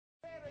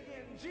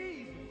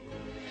Jesus.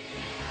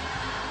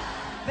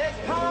 There's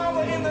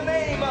power in the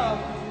name of.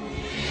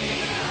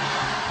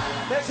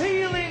 There's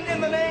healing in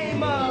the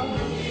name of.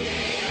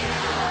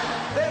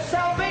 There's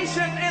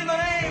salvation in the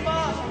name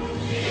of.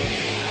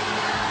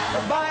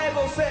 The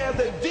Bible says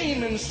that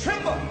demons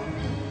tremble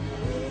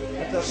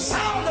at the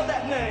sound of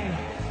that name.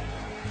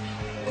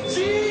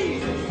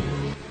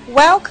 Jesus.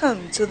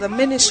 Welcome to the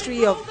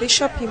ministry of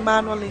Bishop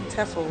Emmanuel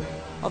Intefo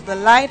of the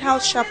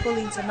Lighthouse Chapel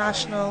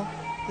International,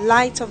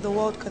 Light of the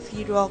World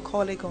Cathedral,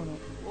 Kolegono.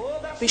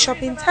 Bishop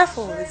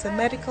Intefo is a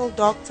medical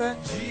doctor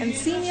and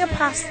senior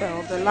pastor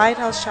of the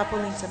Lighthouse Chapel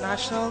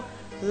International,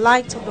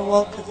 Light of the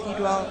World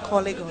Cathedral,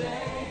 Kolegono.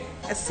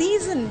 A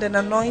seasoned and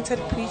anointed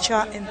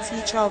preacher and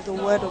teacher of the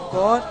Word of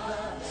God,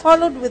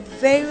 followed with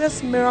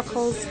various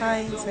miracles,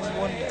 signs, and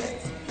wonders.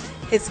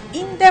 His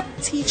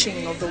in-depth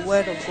teaching of the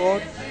Word of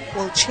God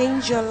will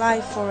change your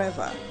life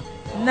forever.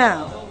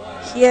 Now,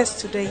 here's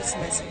today's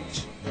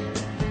message.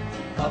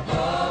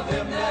 Above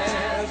him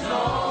there's no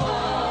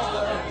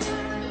other,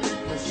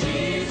 'cause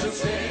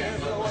Jesus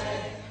is the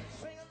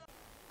way.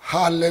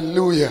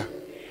 Hallelujah.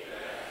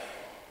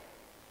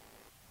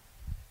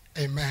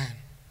 Amen.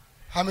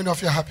 How many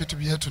of you are happy to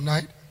be here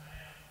tonight?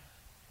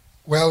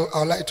 Well, I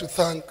would like to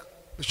thank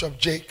Bishop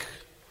Jake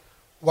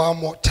one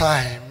more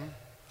time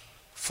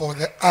for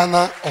the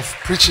honor of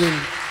preaching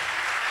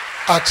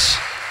at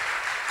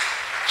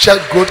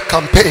Church Growth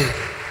Campaign.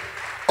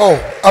 Oh,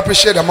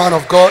 appreciate the man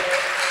of God.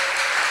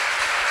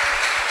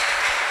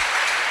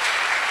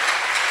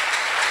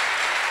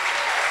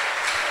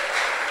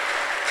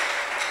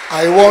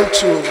 I want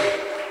to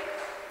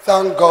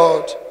thank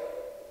God.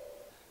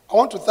 I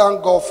want to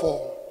thank God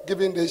for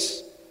giving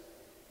this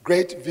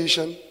great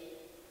vision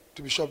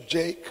to Bishop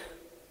Jake,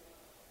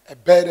 a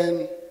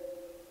burden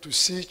to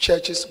see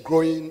churches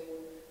growing,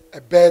 a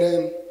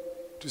burden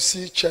to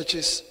see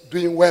churches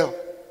doing well.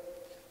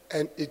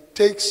 And it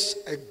takes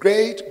a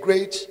great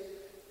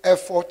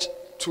effort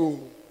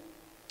to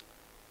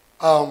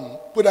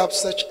put up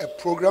such a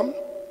program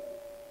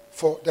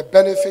for the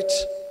benefit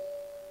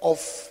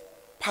of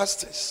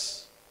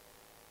pastors.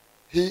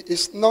 He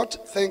is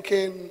not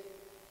thinking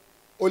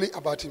only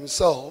about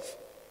himself,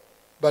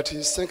 but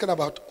he's thinking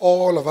about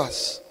all of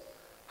us,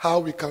 how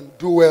we can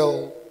do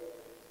well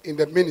in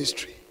the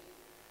ministry.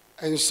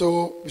 And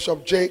so,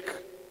 Bishop Jake,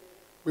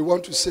 we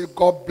want to say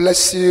God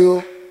bless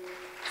you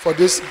for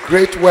this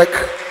great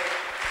work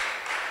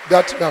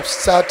that you have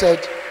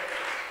started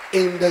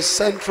in the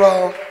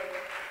central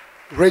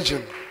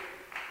region.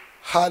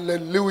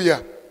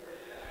 Hallelujah.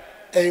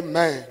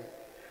 Amen.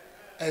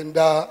 And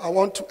I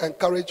want to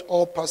encourage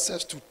all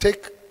pastors to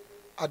take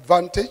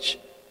advantage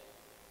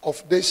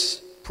of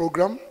this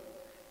program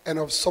and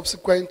of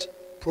subsequent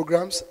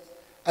programs.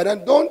 And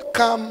then don't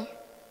come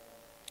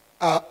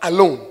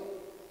alone,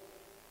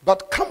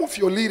 but come with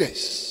your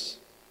leaders.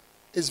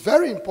 It's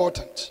very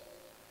important.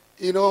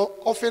 You know,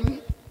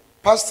 often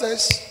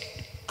pastors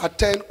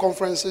attend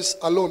conferences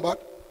alone,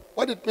 but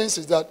what it means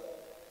is that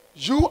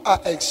you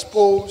are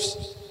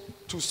exposed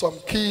to some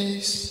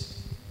keys,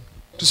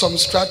 to some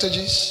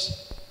strategies,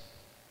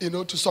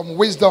 to some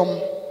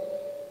wisdom.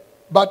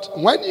 But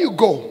when you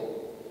go,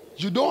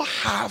 you don't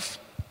have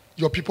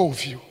your people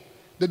with you.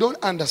 They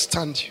don't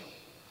understand you.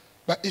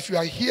 But if you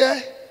are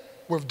here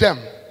with them,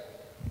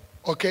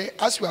 okay,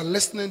 as you are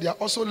listening, they are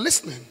also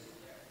listening.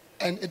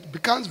 And it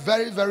becomes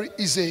very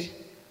easy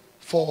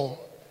for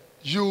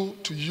you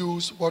to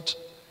use what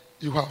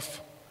you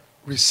have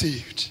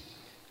received.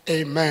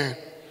 Amen.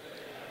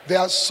 There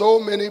are so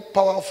many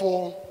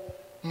powerful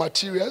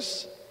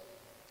materials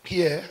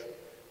here.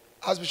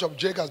 As Bishop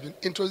Jake has been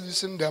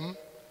introducing them,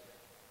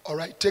 all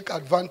right, take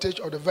advantage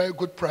of the very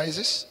good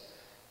prices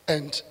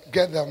and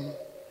get them,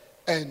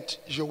 and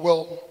you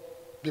will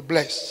be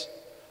blessed.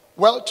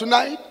 Well,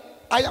 tonight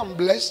I am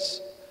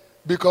blessed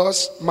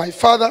because my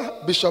father,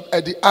 Bishop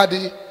Eddie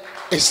Addy,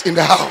 is in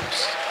the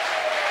house.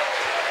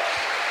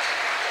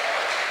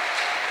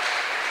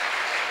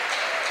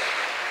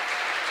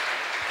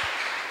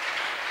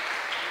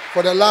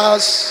 For the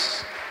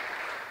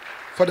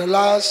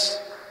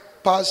last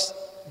past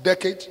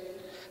decade,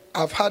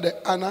 I've had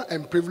the honor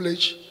and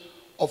privilege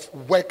of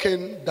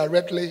working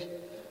directly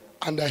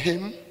under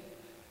him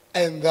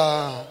and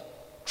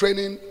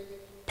training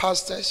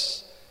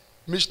pastors,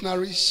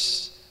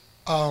 missionaries,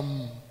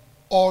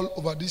 all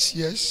over these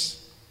years.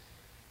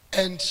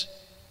 And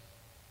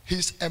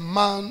he's a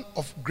man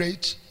of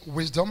great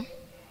wisdom,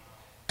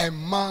 a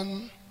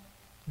man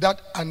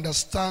that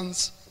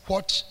understands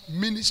what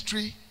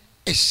ministry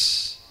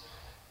is,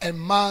 a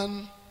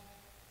man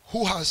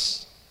who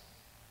has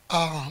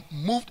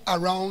moved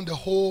around the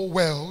whole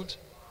world,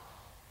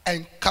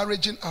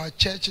 encouraging our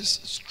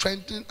churches,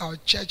 strengthening our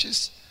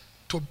churches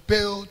to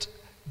build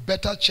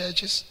better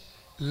churches,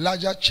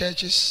 larger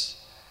churches.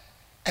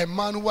 A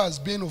man who has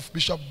been with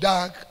Bishop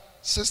Dag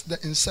since the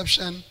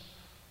inception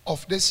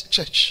of this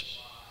church.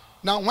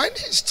 Now, when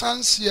he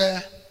stands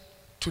here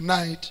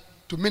tonight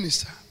to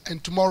minister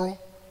and tomorrow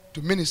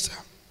to minister,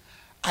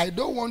 I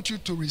don't want you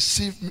to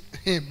receive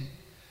him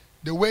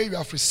the way you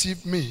have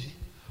received me,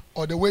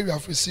 or the way we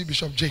have received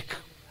Bishop Jake,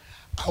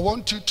 I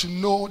want you to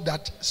know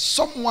that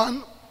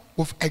someone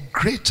with a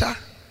greater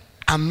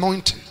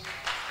anointing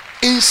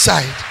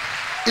insight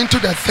into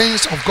the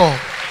things of God.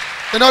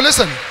 You know,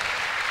 listen,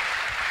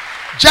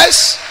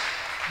 just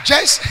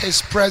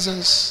his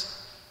presence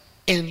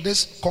in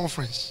this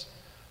conference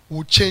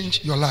will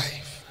change your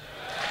life.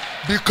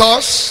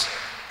 Because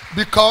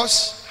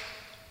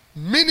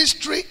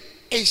ministry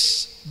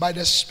is by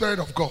the Spirit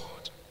of God.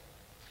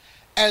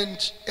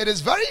 And it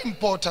is very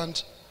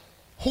important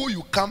who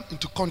you come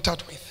into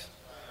contact with.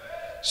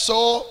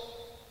 So,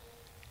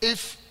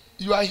 if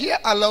you are here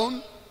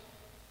alone,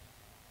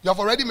 you have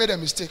already made a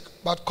mistake,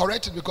 but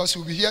correct it, because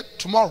you'll be here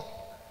tomorrow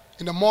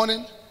in the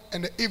morning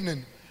and the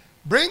evening.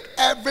 Bring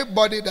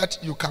everybody that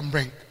you can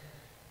bring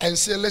and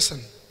say,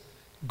 listen,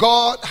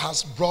 God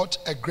has brought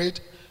a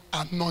great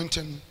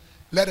anointing.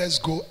 Let us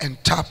go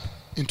and tap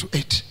into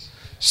it.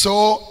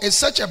 So it's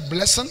such a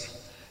blessing,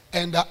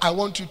 and I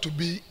want you to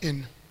be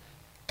in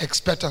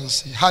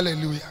expectancy.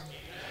 Hallelujah.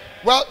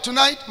 Well,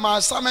 tonight my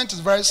assignment is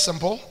very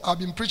simple. I've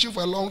been preaching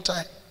for a long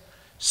time,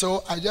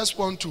 so I just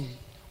want to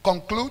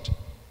conclude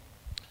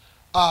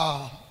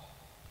by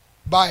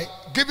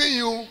giving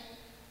you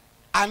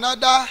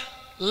another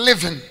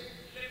living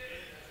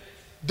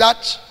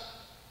that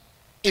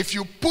if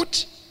you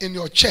put in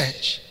your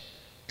church,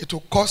 it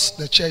will cause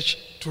the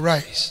church to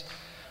rise.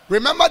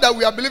 Remember that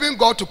we are believing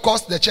God to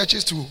cause the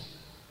churches to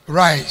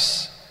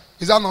rise.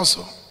 Is that not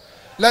so?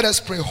 Let us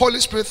pray. Holy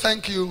Spirit,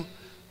 thank you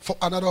for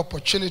another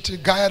opportunity.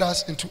 Guide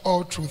us into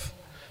all truth.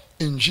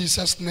 In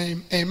Jesus'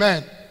 name,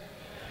 amen.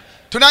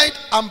 Tonight,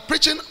 I'm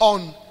preaching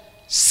on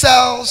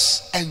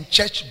cells and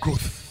church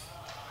growth.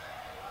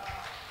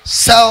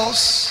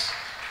 Cells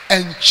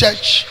and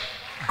church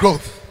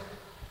growth.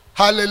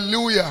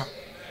 Hallelujah.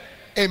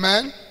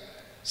 Amen.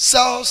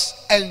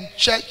 Cells and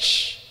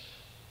church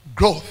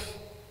growth.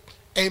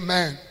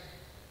 Amen.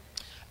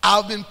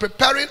 I've been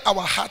preparing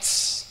our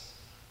hearts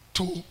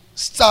to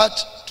start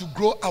to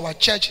grow our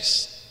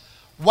churches.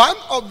 One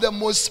of the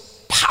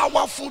most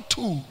powerful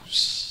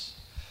tools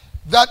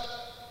that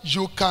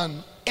you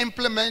can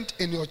implement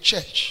in your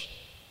church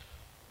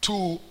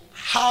to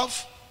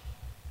have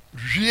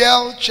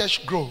real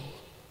church growth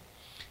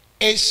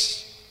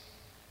is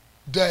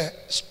the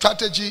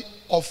strategy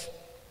of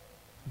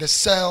the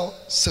cell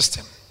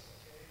system.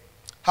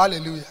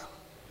 Hallelujah.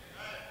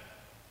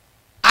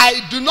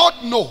 I do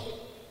not know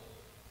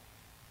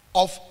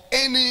of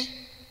any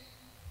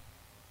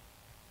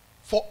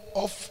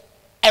of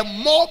a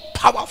more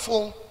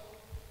powerful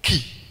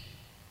key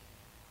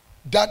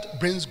that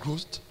brings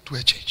growth to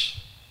a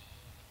church.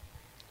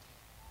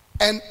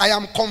 And I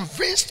am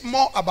convinced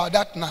more about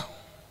that now,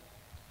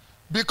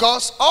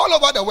 because all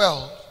over the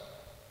world,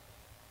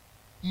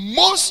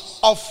 most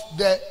of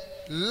the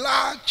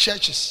large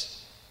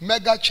churches,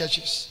 mega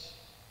churches,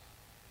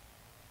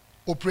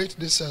 operate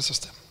this cell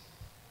system.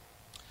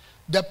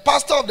 The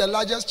pastor of the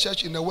largest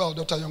church in the world,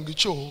 Dr. Yonggi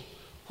Cho,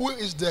 who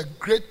is the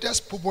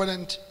greatest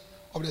proponent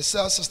of the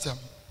cell system,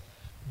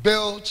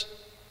 built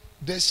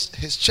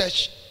his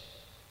church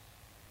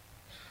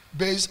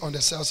based on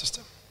the cell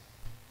system.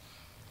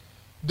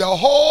 The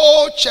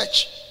whole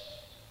church,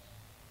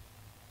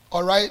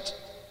 all right,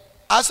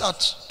 as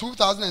at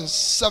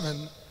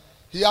 2007,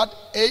 he had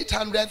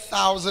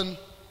 800,000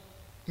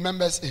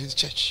 members in his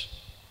church.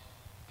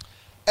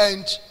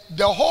 And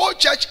the whole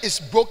church is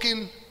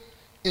broken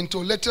into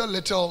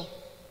little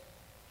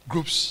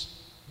groups.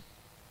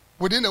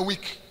 Within a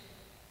week,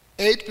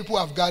 8 people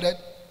have gathered,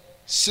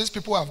 6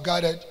 people have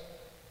gathered,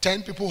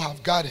 10 people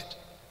have gathered.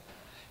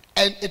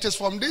 And it is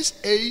from this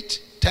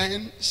 8,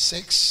 10,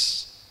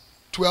 6,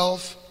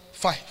 12,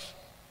 5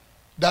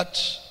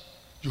 that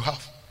you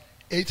have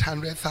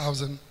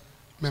 800,000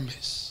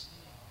 members.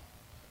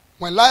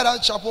 When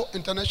Lighthouse Chapel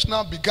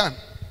International began,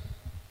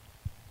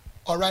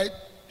 all right,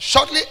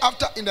 shortly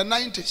after in the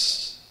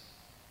 90s,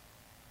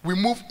 we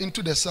moved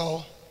into the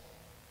cell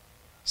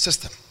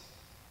system.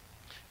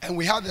 And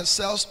we had the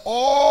cells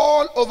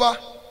all over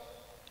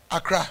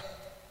Accra.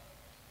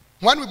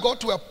 When we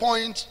got to a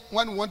point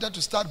when we wanted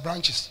to start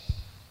branches,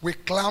 we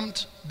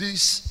clamped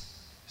these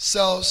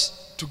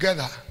cells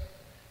together.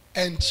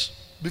 And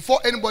before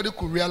anybody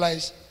could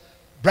realize,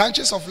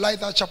 branches of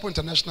Lighthouse Chapel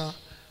International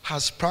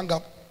has sprung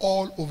up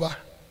all over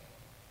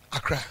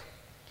Accra.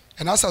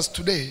 And as of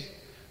today,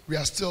 we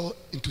are still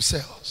into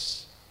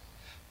cells.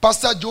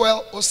 Pastor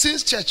Joel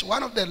Osin's church,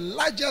 one of the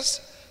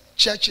largest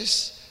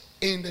churches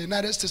in the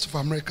United States of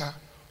America,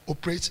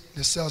 operates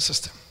the cell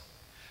system.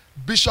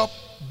 Bishop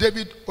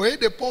David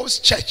Oyedepo's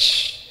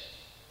church,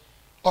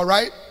 all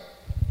right,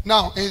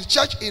 now in his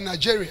church in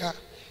Nigeria,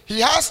 he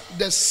has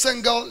the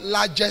single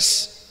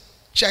largest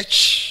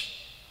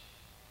church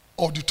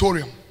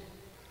auditorium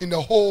in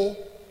the whole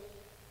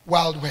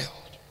wide world.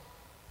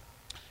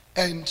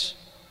 And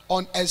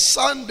on a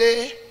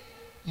Sunday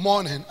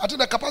morning, I think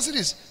the capacity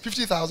is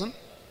 50,000.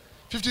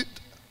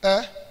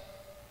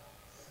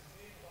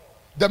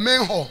 The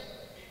main hall,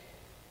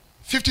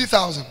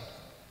 50,000.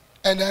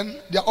 And then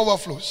there are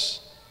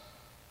overflows.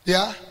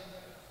 Yeah.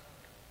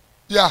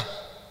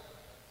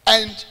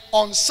 And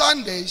on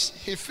Sundays,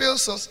 he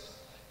fills us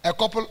a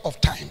couple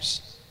of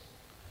times.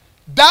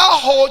 That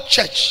whole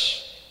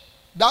church,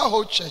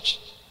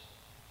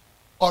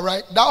 all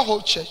right, that whole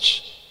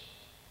church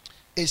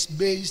is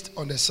based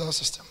on the cell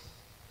system.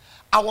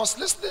 I was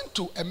listening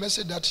to a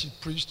message that he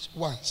preached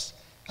once,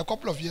 a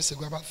couple of years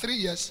ago, about 3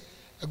 years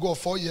ago or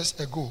 4 years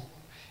ago.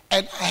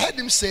 And I heard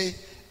him say,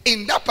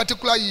 in that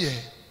particular year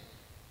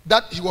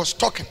that he was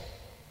talking,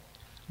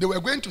 they were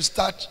going to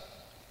start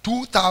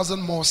 2,000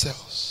 more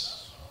cells.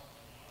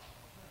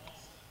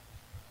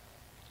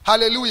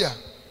 Hallelujah.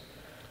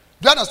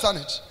 Do you understand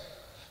it?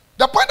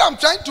 The point I'm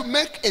trying to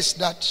make is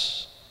that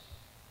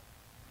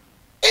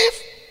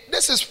if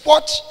this is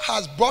what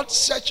has brought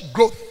such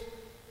growth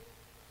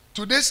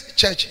to these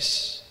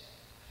churches,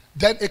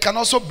 then it can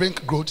also bring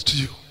growth to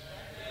you.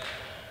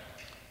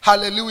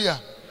 Hallelujah.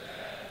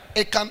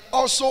 It can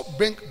also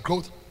bring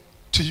growth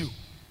to you.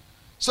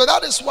 So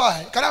that is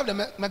why, can I have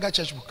the mega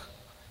church book?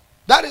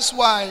 That is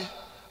why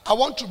I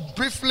want to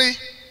briefly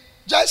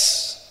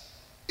just,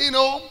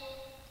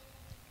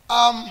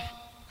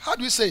 how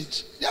do we say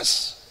it?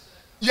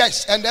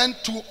 Yes, and then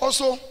to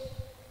also,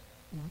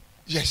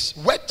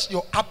 whet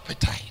your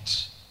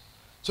appetite.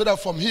 So that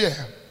from here,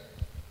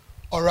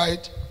 all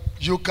right,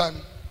 you can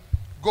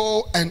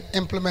go and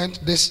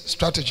implement this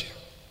strategy.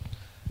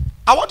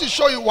 I want to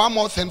show you one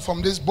more thing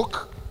from this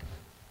book.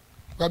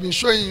 We have been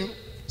showing you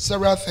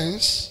several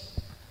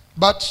things,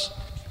 but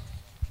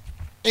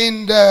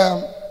in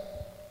the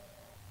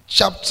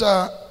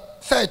chapter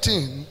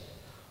 13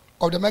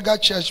 of the Mega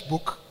Church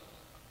book,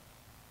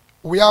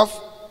 we have,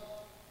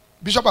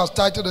 Bishop has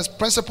titled as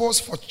Principles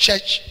for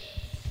Church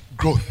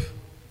Growth.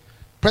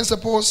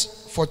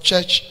 Principles for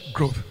Church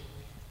Growth,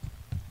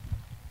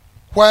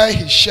 where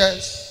he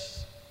shares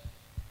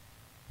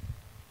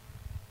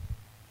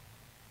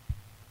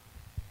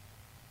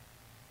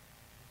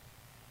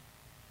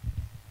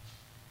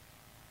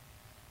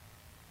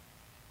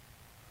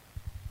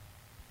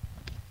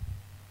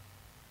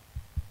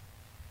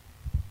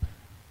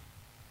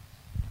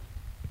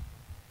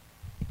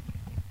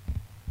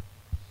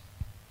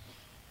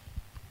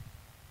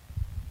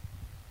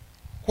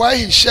where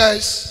he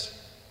shares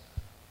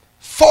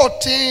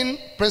 14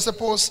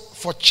 principles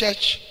for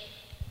church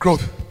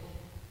growth.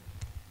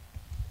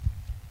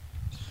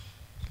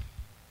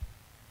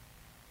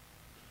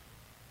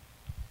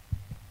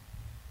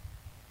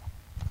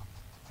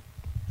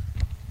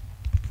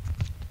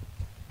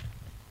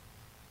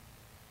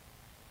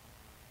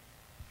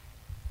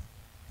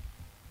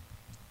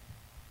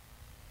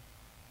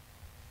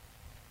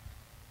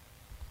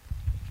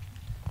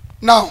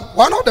 Now,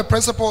 one of the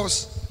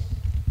principles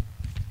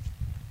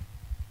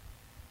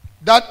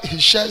that he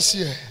shares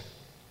here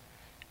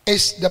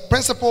is the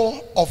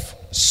principle of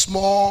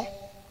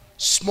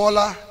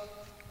smaller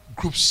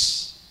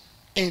groups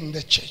in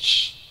the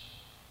church,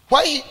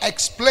 where he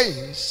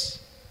explains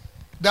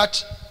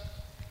that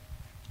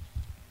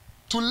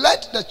to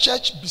let the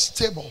church be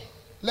stable,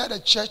 let the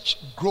church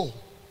grow,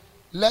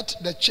 let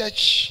the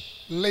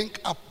church link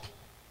up,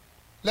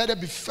 let there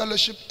be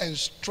fellowship and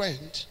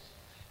strength,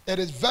 it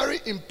is very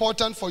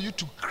important for you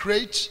to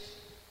create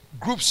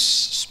groups,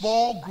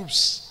 small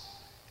groups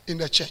in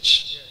the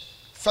church.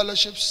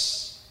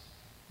 Fellowships,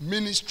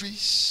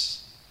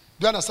 ministries.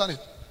 Do you understand it?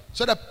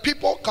 So that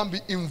people can be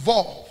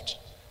involved.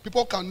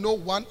 People can know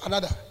one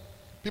another.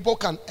 People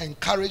can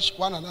encourage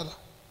one another.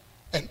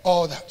 And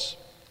all that.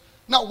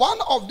 Now, one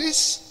of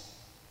these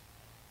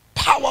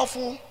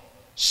powerful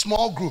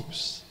small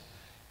groups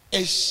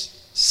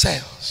is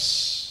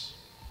cells.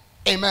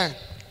 Amen.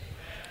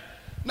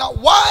 Now,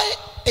 why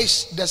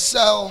is the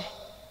cell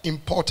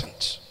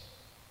important?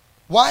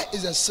 Why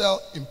is the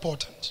cell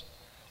important?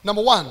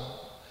 Number one,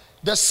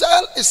 the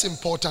cell is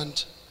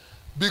important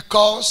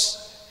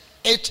because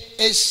it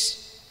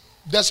is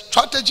the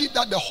strategy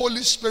that the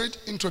Holy Spirit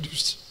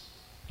introduced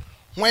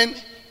when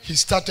he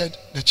started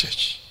the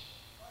church.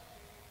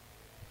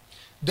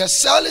 The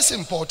cell is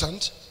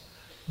important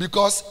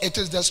because it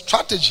is the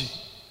strategy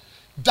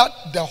that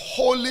the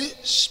Holy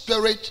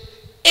Spirit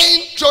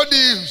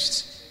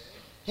introduced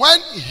when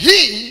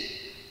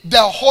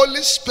the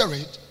Holy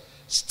Spirit,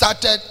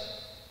 started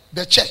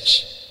the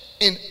church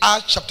in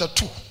Acts chapter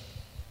 2.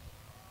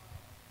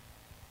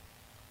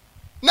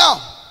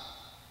 Now,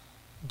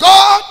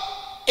 God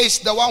is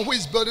the one who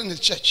is building the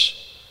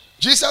church.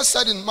 Jesus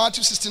said in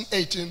Matthew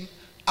 16:18,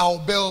 I'll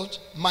build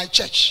my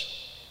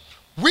church.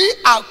 We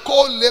are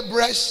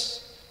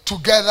co-laborers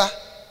together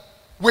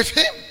with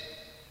him.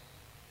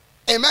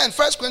 Amen.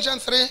 1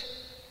 Corinthians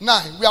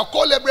 3:9. We are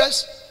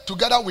co-laborers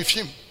together with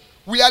him.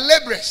 We are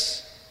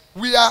laborers.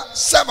 We are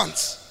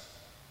servants.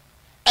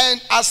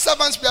 And as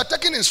servants, we are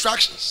taking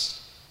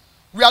instructions.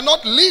 We are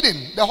not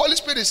leading. The Holy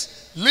Spirit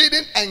is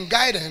leading and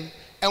guiding,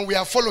 and we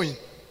are following.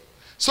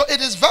 So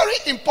it is very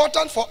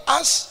important for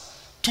us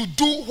to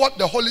do what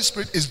the Holy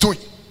Spirit is doing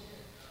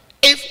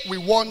if we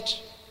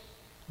want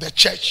the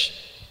church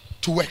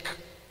to work.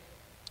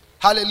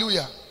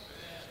 Hallelujah.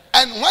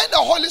 And when the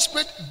Holy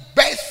Spirit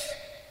birthed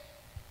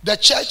the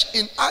church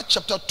in Acts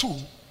chapter 2,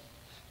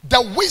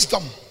 the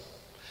wisdom,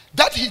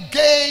 that he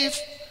gave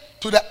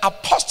to the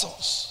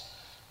apostles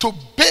to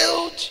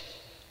build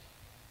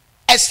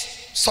a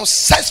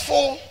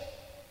successful,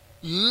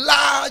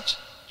 large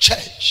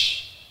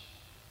church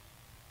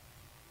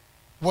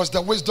was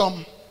the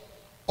wisdom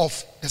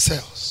of the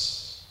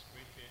cells.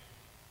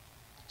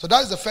 So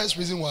that is the first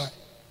reason why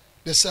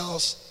the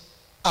cells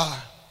are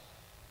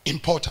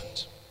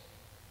important.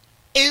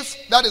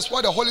 If that is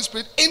what the Holy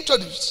Spirit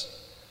introduced,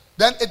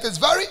 then it is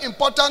very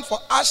important for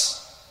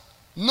us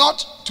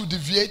not to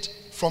deviate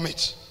from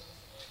it.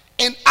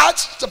 In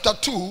Acts chapter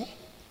 2,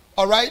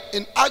 all right,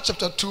 in Acts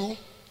chapter 2,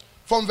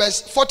 from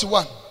verse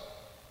 41,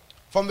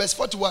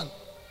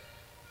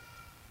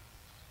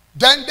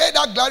 then they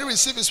that gladly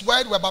received his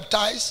word were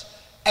baptized,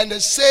 and the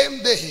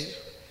same day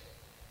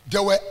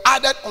there were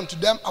added unto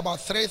them about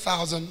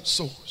 3,000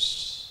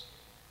 souls.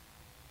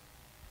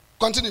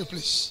 Continue,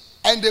 please.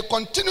 And they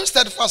continued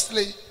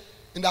steadfastly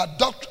in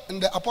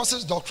the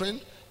apostles'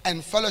 doctrine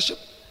and fellowship,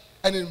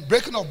 and in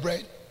breaking of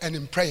bread, and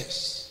in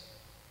prayers.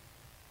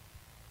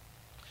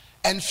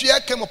 And fear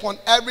came upon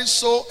every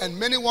soul, and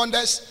many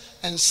wonders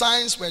and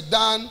signs were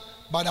done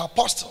by the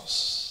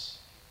apostles.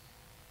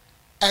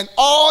 And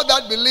all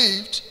that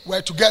believed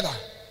were together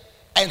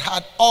and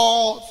had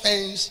all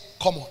things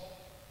common,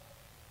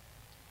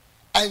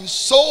 and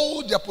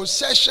sold their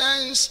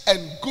possessions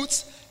and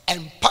goods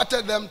and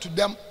parted them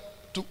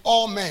to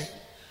all men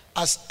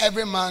as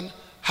every man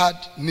had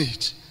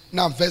need.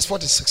 Now verse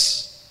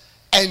 46.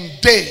 And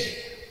they,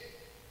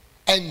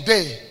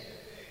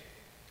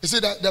 you see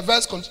that the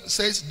verse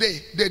says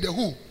they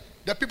who?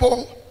 The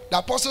people, the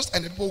apostles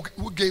and the people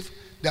who gave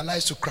their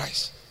lives to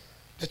Christ.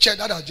 The church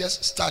that had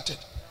just started.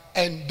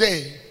 And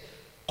they,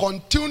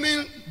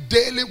 continuing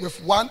daily with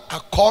one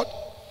accord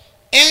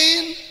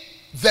in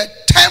the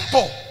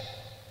temple,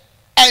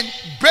 and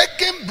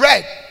breaking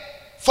bread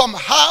from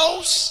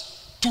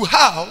house to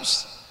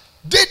house,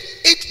 did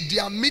eat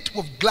their meat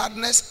with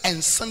gladness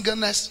and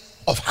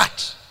singleness of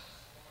heart.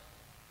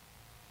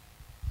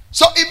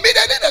 So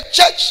immediately the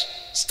church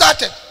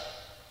started.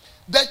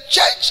 The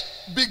church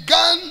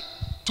began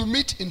to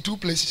meet in two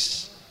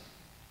places.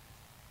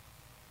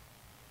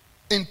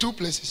 In two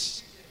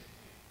places.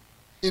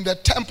 In the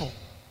temple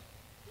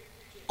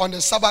on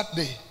the Sabbath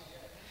day,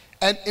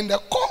 and in the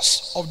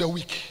course of the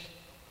week,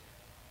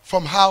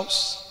 from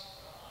house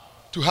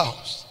to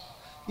house.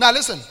 Now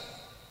listen,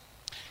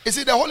 you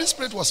see, the Holy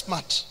Spirit was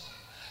smart,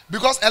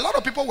 because a lot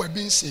of people were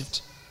being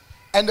saved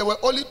and there were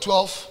only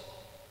 12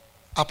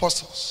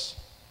 apostles.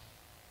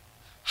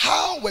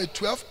 How were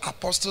 12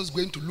 apostles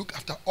going to look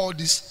after all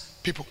these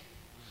people?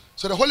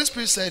 So the Holy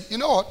Spirit said, you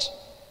know what,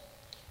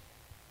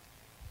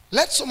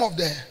 let some of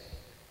the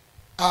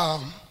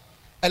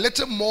a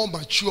little more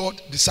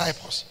matured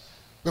disciples,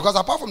 because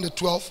apart from the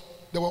 12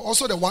 there were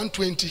also the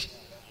 120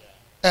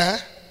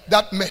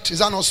 that met. Is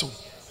that also?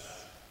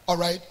 All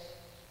right.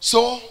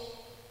 So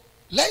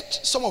let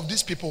some of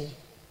these people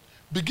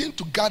begin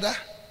to gather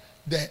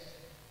the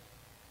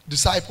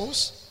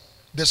disciples,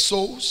 the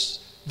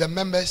souls, the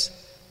members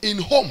in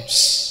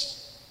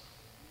homes.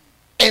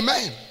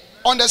 Amen.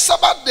 On the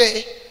Sabbath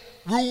day,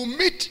 we will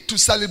meet to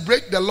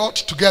celebrate the Lord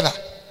together.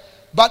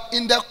 But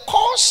in the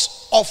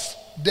course of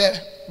the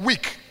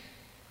week,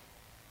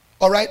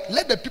 all right,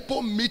 let the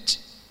people meet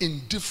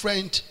in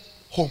different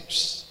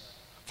homes.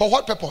 For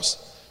what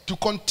purpose? To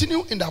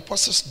continue in the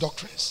apostles'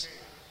 doctrines,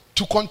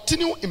 to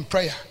continue in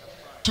prayer,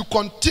 to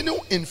continue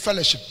in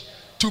fellowship,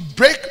 to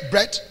break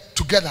bread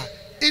together,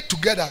 eat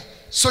together,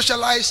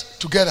 socialize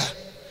together,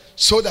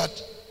 so that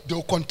they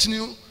will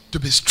continue to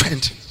be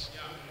strengthened.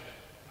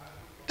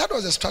 That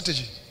was the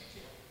strategy.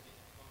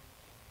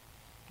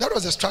 That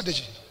was the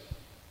strategy.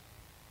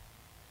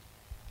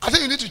 I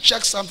think you need to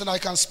check something. I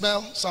can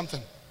smell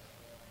something.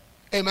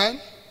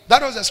 Amen.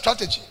 That was the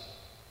strategy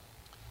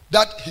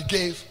that he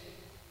gave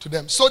to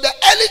them. So the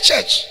early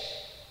church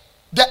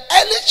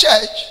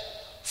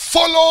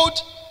followed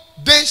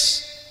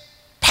this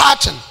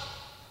pattern.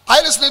 Are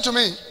you listening to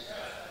me?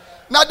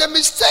 Now the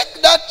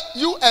mistake that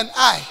you and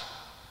I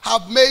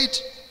have made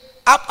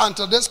up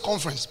until this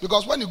conference,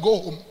 because when you go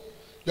home,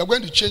 you're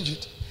going to change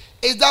it,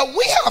 is that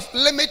we have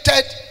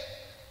limited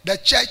the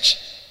church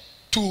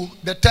to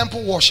the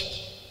temple worship.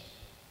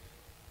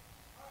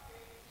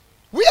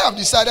 We have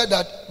decided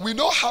that we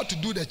know how to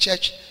do the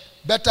church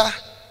better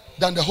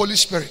than the Holy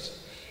Spirit.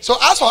 So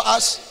as for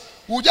us,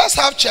 we'll just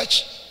have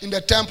church in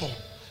the temple.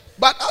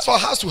 But as for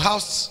house to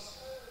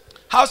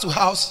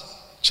house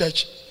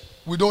church,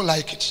 we don't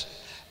like it.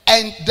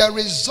 And the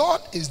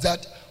result is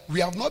that we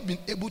have not been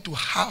able to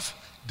have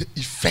the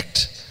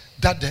effect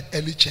that the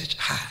early church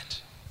had.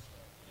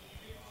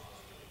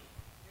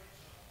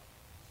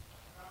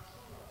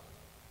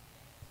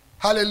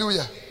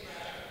 Hallelujah.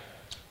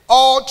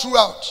 All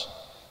throughout,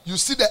 you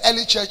see the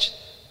early church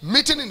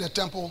meeting in the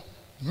temple,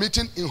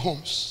 meeting in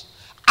homes.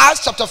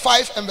 Acts chapter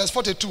 5 and verse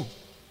 42.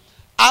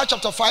 Acts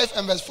chapter 5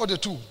 and verse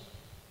 42.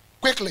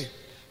 Quickly.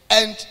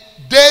 And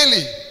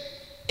daily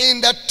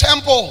in the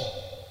temple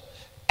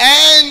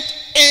and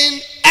in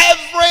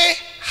every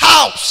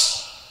house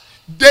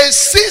they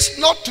cease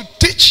not to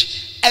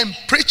teach and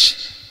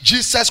preach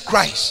Jesus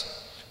Christ.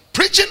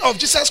 Preaching of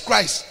Jesus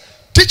Christ,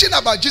 teaching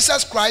about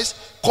Jesus Christ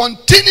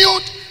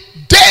continued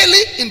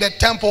daily in the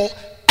temple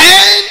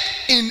and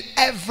in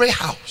every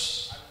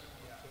house.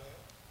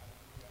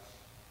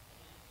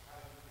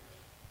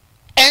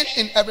 And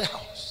in every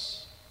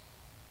house.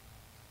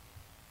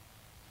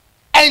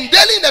 And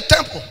daily in the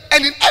temple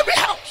and in every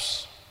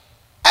house.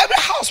 Every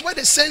house where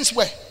the saints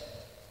were,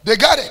 they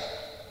gathered.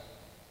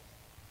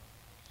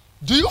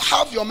 Do you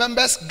have your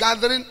members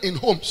gathering in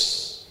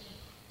homes?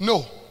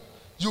 No.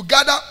 You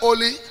gather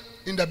only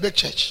in the big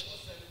church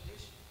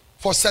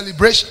for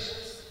celebration.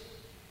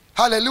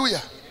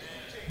 Hallelujah.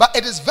 But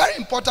it is very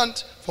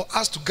important for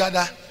us to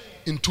gather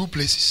in two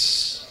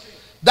places.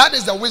 That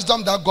is the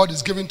wisdom that God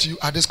is giving to you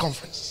at this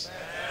conference.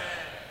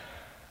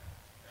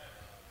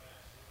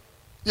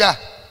 Yeah.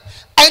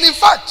 And in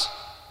fact,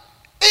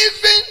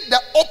 even the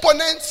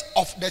opponents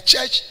of the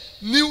church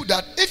knew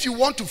that if you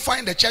want to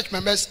find the church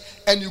members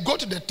and you go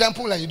to the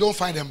temple and you don't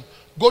find them,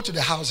 go to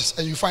the houses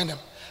and you find them.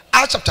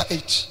 Acts chapter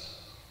 8.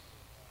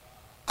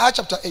 Acts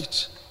chapter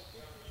 8.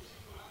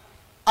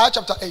 Acts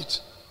chapter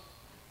 8.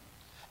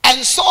 And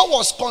Saul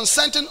was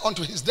consenting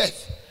unto his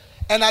death.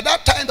 And at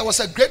that time there was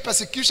a great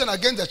persecution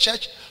against the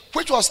church,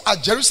 which was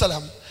at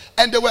Jerusalem.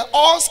 And they were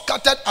all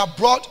scattered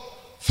abroad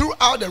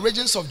throughout the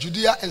regions of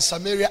Judea and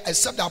Samaria,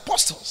 except the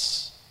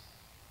apostles.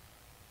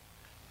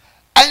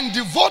 And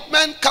devout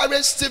men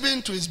carried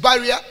Stephen to his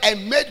burial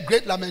and made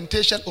great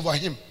lamentation over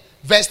him.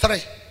 Verse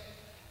 3.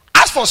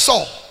 As for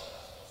Saul,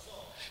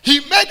 he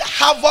made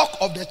havoc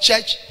of the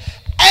church,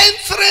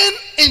 entering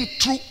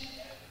into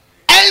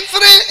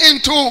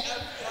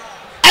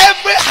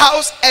every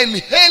house and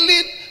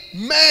hailing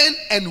men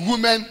and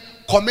women,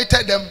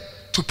 committed them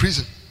to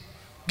prison.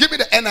 Give me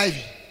the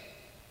NIV.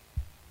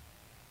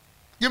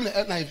 Give me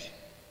the NIV.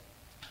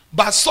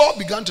 But Saul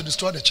began to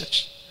destroy the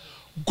church,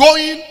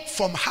 going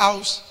from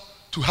house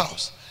to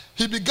house.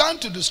 He began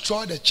to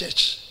destroy the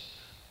church.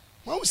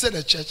 When we say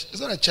the church,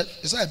 it's not a church,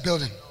 it's not a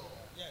building.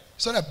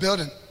 It's not a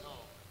building.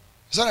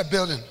 It's not a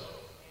building.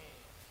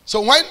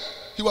 So when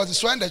he was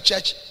destroying the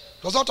church,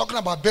 he was not talking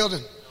about building.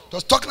 He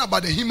was talking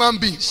about the human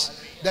beings.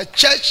 The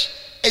church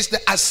is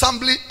the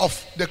assembly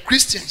of the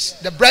Christians,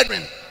 the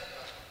brethren.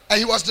 And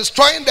he was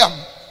destroying them.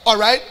 All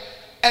right?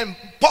 And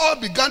Paul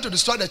began to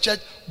destroy the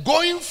church.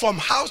 Going from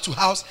house to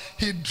house,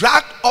 he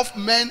dragged off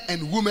men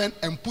and women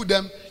and put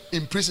them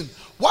in prison.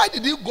 Why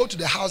did he go to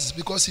the houses?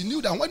 Because he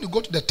knew that when you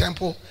go to the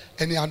temple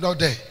and they are not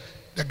there,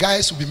 the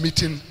guys will be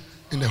meeting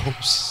in the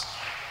homes.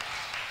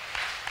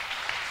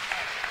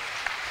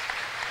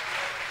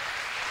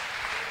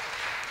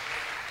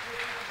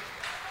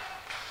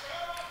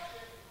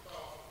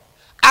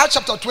 Acts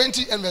chapter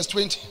 20 and verse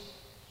 20.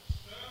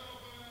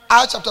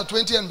 Acts chapter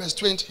 20 and verse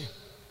 20.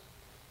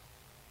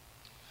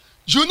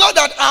 You know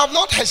that I have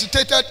not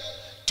hesitated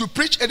to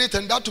preach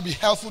anything that to be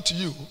helpful to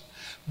you,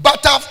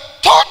 but I've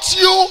taught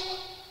you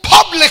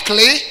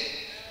publicly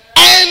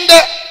and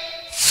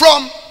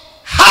from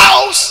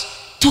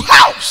house to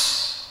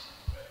house.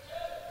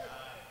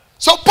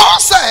 So Paul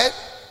said,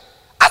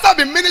 as I've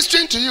been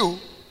ministering to you,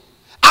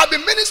 I've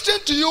been ministering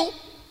to you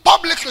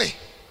publicly.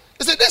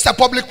 He said, this is a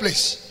public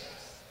place.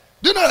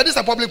 Do you know that this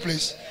is a public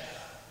place?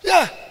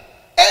 Yeah.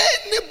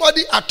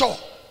 Anybody at all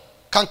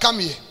can come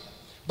here.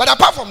 But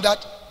apart from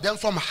that, then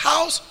from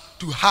house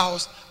to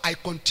house, I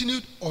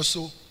continued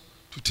also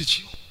to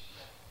teach you.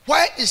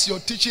 Why is your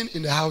teaching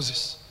in the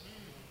houses?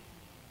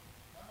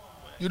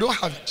 You don't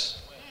have it.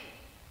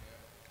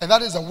 And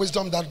that is the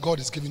wisdom that God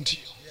is giving to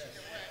you.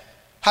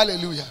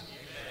 Hallelujah.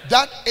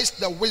 That is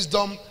the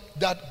wisdom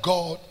that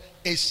God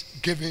is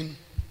giving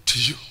to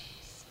you.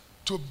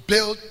 To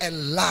build a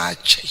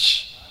large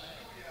church.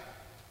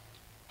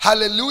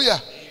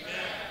 Hallelujah.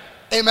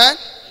 Amen. Amen.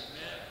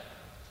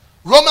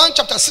 Romans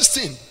chapter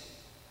 16.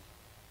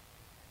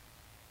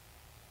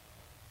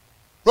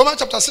 Romans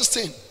chapter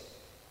 16.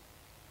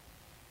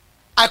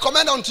 I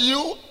commend unto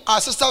you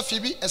our sister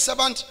Phoebe, a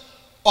servant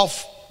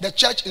of the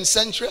church in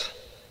Centria.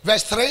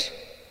 Verse 3.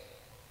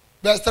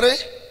 Verse 3.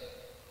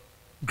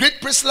 Greet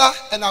Priscilla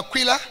and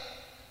Aquila,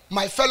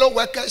 my fellow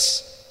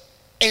workers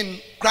in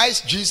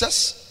Christ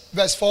Jesus.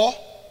 Verse 4.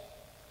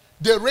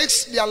 They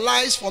risked their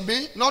lives for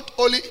me. Not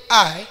only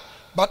I,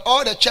 but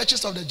all the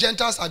churches of the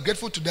Gentiles are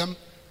grateful to them.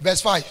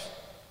 Verse 5.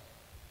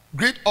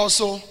 Greet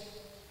also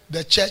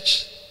the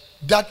church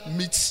that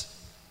meets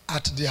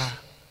at their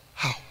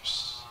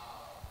house.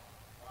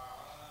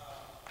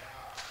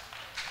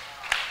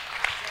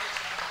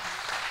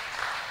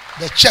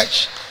 The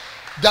church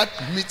that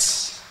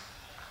meets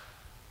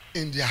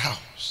in their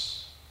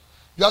house.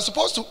 You are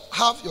supposed to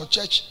have your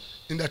church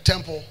in the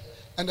temple,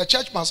 and the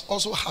church must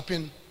also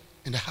happen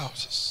in the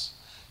houses.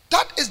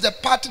 That is the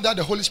pattern that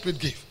the Holy Spirit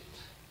gave.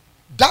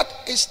 That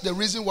is the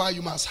reason why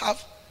you must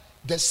have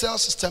the cell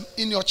system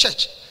in your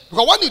church.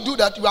 Because when you do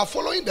that, you are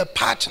following the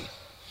pattern.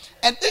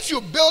 And if you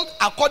build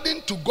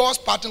according to God's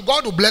pattern,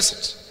 God will bless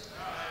it.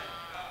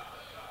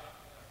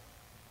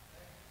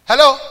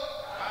 Hello?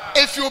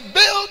 If you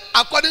build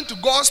according to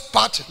God's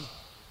pattern,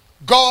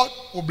 God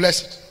will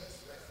bless it.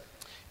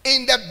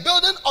 In the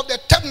building of the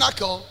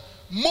tabernacle,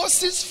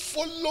 Moses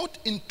followed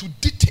into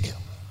detail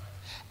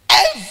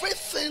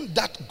everything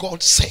that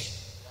God said.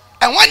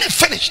 And when he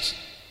finished,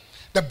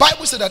 the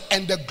Bible said that,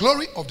 and the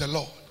glory of the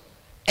Lord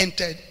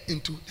entered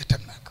into the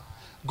tabernacle.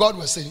 God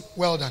was saying,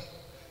 well done.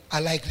 I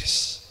like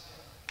this.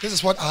 This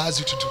is what I asked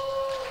you to do.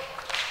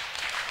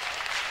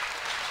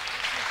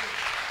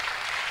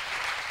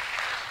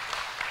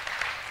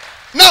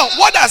 Now,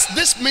 what does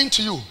this mean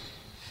to you?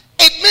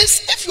 It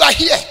means if you are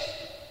here,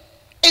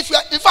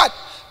 in fact,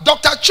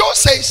 Dr. Cho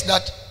says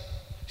that,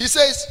 he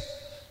says,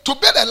 to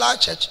build a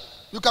large church,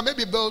 you can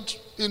maybe build,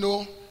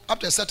 up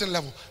to a certain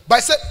level. But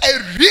he said,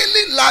 a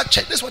really large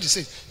church, this is what he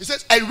says. He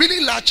says, a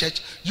really large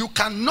church, you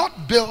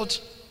cannot build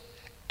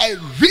a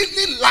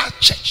really large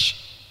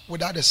church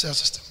without a cell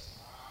system.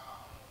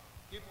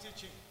 Keep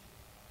teaching.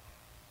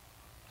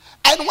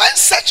 And when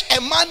such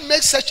a man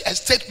makes such a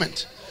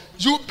statement,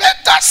 you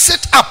better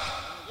sit up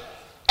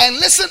and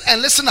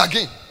listen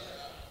again.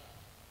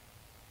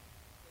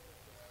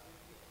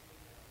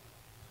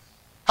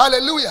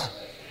 Hallelujah.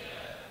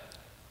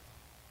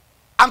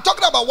 I'm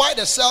talking about why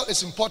the cell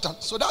is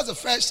important. So that's the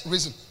first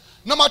reason.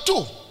 Number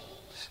two,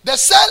 the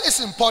cell is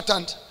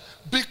important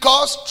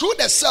because through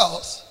the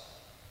cells,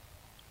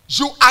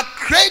 you are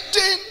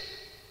creating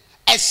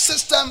a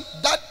system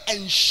that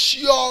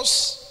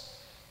ensures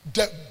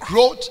the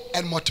growth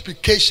and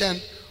multiplication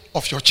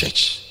of your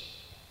church.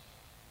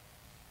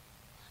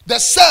 The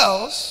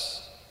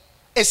cells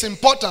is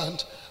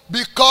important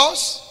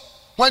because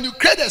when you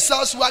create the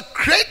cells, you are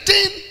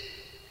creating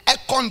a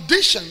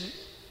condition,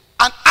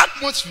 an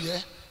atmosphere,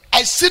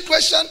 a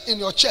situation in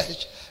your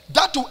church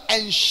that will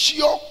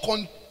ensure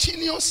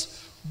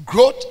continuous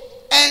growth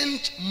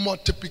and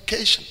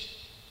multiplication.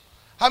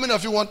 How many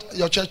of you want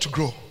your church to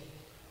grow?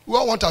 We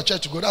all want our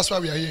church to grow. That's why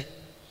we are here.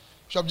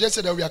 Bishop just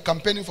said that we are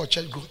campaigning for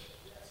church growth.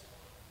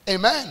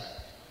 Amen.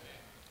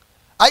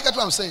 I get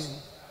what I'm saying.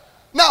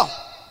 Now,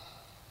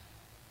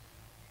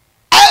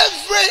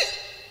 every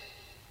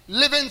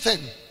living thing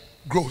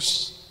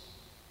grows.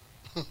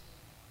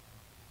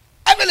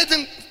 Every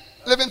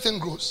living thing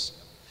grows.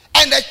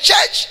 And the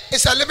church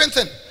is a living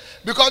thing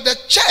because the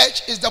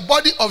church is the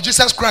body of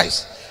Jesus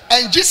Christ.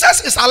 And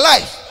Jesus is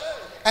alive.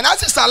 And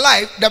as it's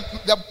alive,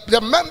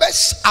 the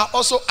members are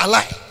also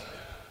alive.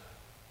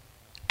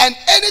 And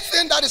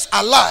anything that is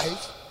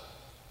alive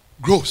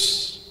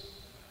grows.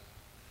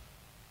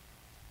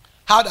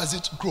 How does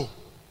it grow?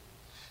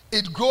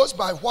 It grows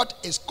by what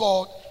is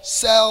called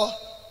cell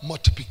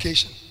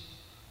multiplication.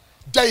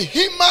 The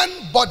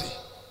human body,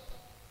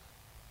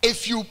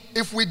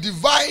 if we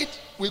divide,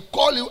 we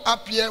call you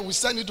up here, we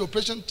send you to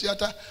operation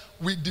theater,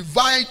 we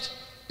divide,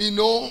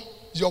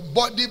 your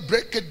body,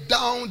 break it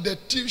down, the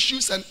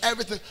tissues and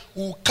everything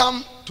will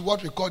come to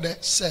what we call the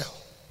cell,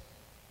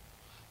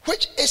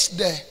 which is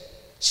the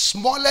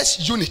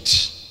smallest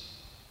unit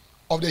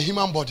of the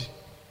human body.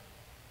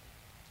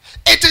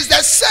 It is the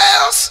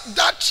cells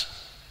that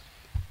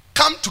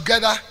come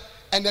together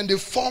and then they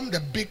form the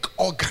big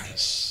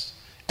organs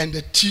and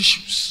the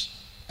tissues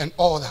and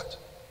all that.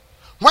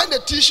 When the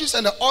tissues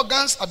and the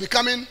organs are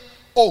becoming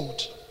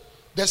old,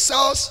 the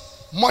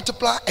cells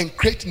multiply and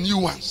create new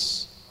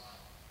ones.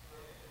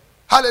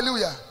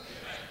 Hallelujah. Amen.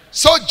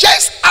 So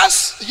just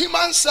as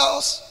human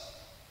cells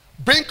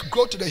bring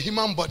growth to the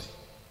human body,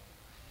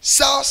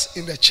 cells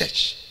in the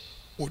church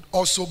would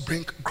also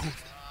bring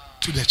growth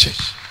to the church.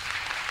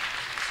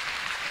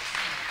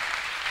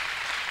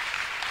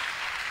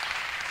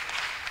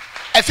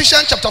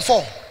 Ephesians chapter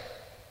 4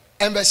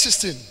 and verse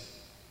 16.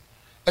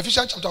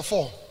 Ephesians chapter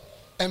 4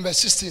 and verse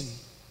 16.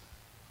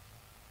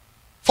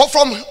 For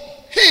from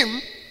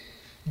him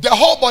the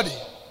whole body,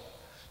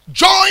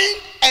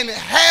 joined and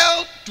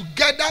held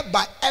together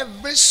by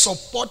every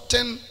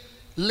supporting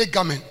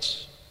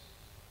ligament,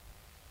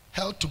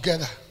 held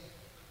together,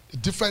 the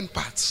different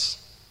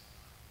parts.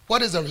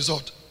 What is the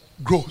result?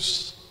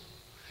 Grows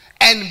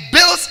and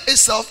builds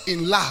itself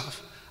in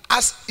love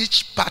as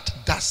each part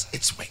does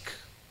its work.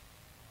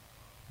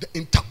 The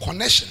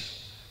interconnection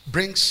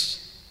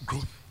brings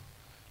growth.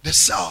 The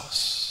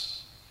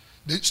cells,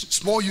 the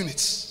small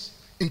units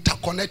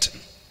interconnecting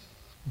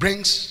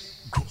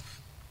brings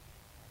growth.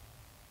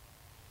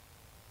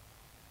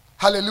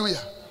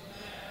 Hallelujah.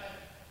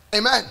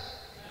 Amen. Amen.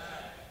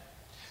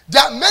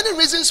 There are many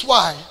reasons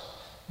why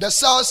the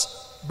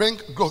cells bring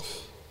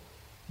growth.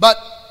 But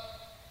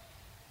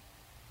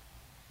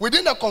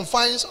within the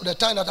confines of the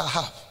time that I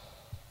have,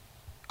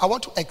 I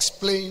want to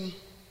explain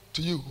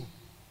to you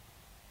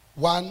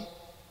one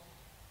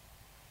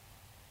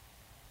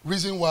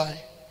reason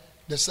why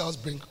the cells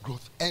bring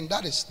growth. And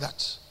that is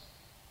that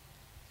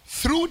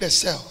through the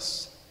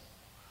cells,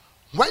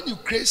 when you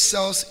create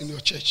cells in your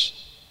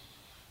church,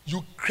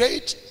 you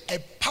create a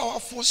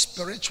powerful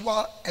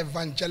spiritual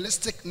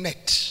evangelistic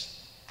net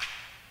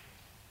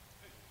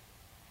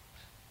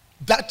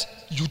that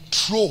you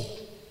throw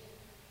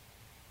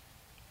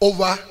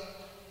over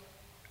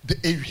the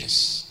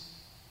areas.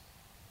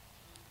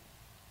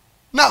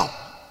 Now,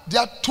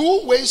 there are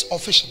two ways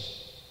of fishing.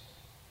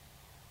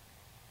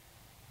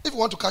 If you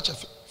want to catch a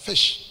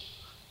fish,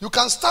 you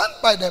can stand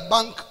by the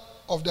bank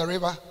of the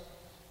river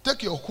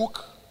take your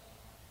hook,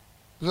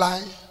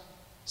 line,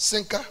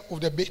 sinker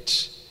of the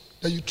bait,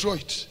 then you throw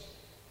it.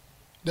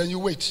 Then you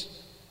wait.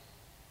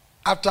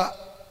 After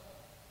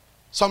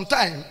some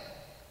time,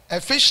 a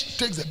fish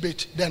takes the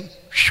bait, then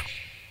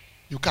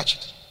you catch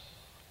it.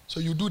 So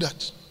you do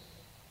that.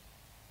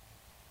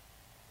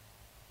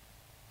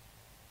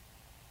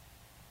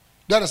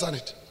 Do you understand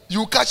it?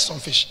 You catch some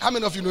fish. How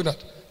many of you know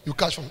that? You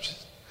catch some fish.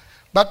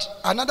 But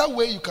another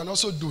way you can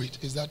also do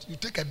it is that you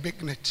take a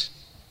big net.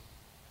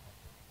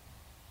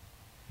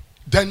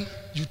 Then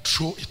you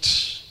throw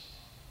it.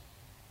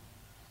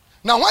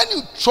 Now when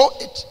you throw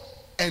it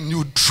and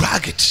you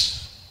drag it,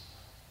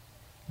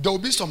 there will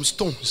be some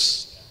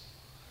stones.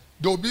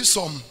 There will be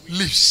some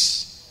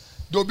leaves.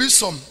 There will be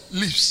some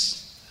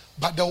leaves.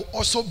 But there will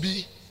also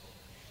be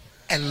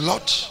a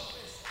lot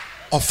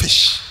of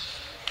fish.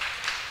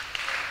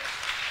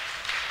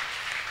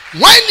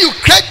 When you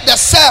create the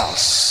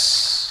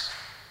cells,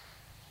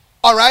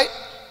 all right?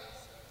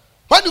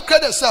 When you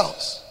create the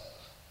cells,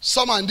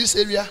 some are in this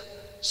area,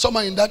 some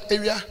are in that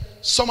area,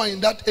 some are in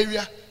that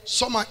area,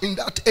 some are in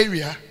that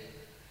area.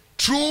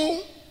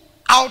 Through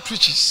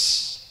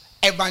outreaches,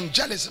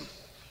 evangelism,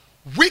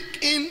 week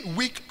in,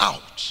 week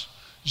out,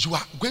 you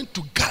are going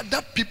to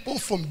gather people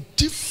from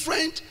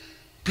different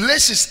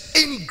places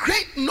in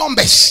great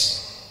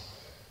numbers.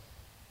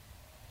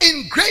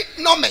 In great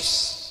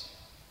numbers.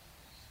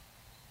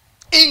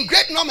 In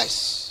great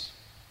numbers.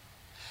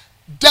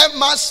 There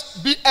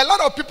must be a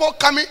lot of people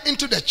coming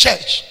into the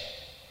church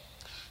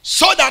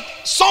so that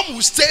some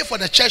will stay for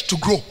the church to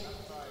grow.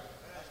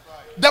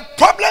 The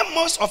problem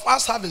most of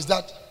us have is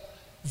that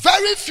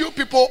very few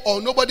people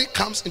or nobody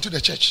comes into the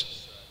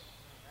church.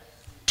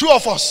 Two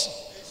of us.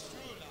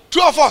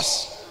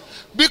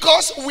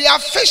 Because we are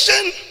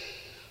fishing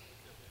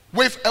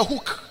with a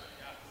hook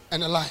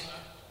and a line.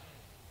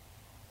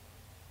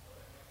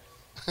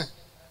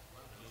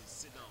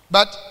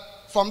 But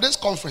from this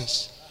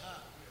conference,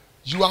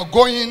 you are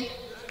going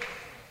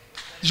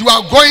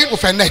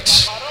with a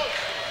net.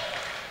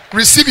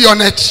 Receive your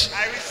net.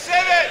 I receive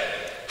it.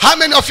 How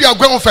many of you are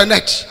going with a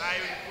net? I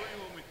will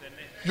go with the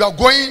net. You are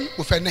going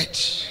with a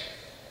net.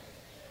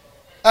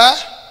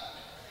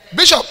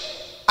 Bishop,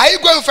 are you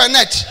going with a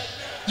net?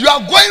 You are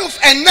going with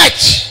a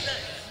net.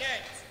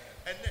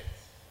 A net.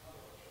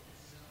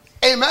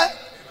 Amen.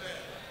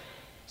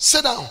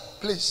 Sit down,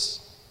 please.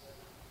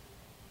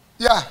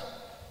 Yeah.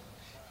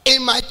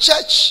 In my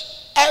church,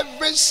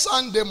 every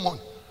Sunday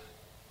morning,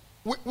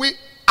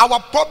 our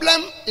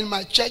problem in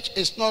my church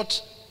is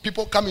not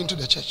people coming to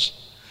the church.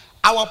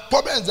 Our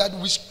problem is that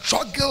we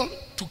struggle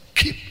to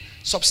keep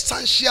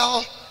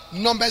substantial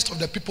numbers of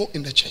the people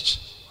in the church.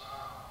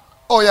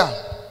 Oh yeah.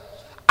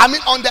 I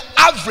mean, on the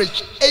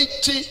average,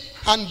 80,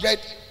 100.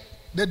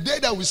 The day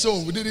that we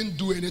saw, we didn't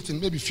do anything,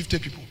 maybe 50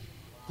 people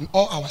in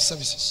all our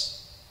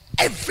services.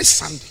 Every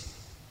Sunday.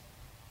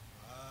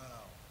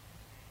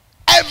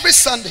 Every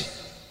Sunday.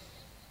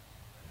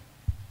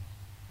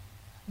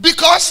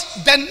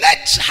 Because the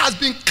net has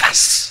been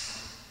cast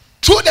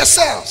through the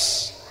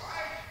cells.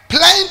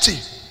 Plenty.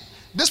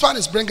 This one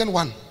is bringing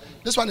one.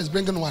 This one is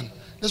bringing one.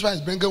 This one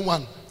is bringing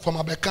one from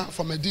Abeka,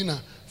 from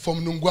Medina,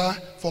 from Nungwa,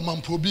 from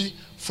Amprobi,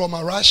 from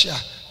Russia,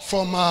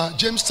 from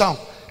Jamestown.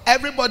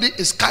 Everybody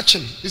is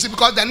catching. You see,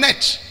 because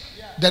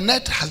the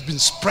net has been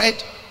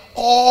spread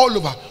all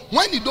over.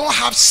 When you don't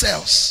have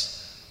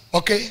cells,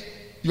 okay,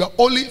 you are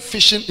only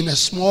fishing in a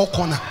small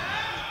corner.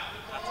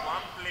 At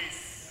one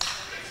place.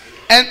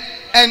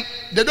 And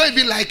they don't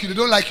even like you. They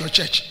don't like your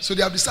church. So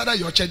they have decided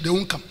your church, they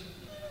won't come.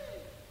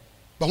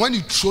 But when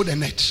you throw the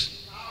net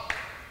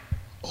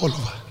all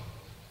over,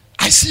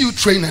 I see you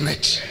throwing a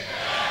net.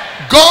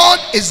 God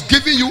is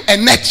giving you a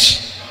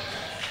net.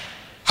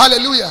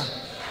 Hallelujah.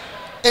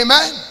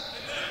 Amen.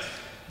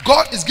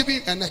 God is giving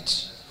you a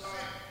net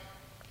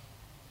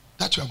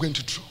that you are going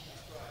to throw.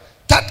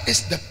 That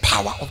is the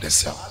power of the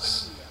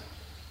cells.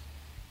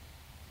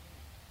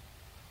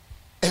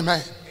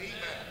 Amen.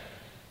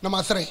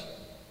 Number 3.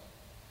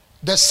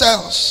 The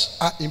cells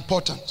are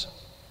important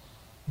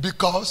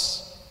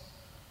because,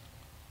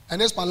 and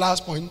that's my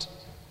last point,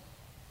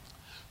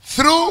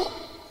 through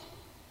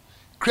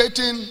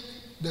creating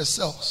the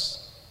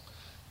cells,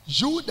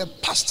 you, the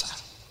pastor,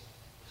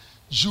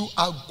 you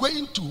are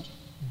going to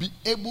be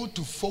able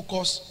to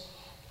focus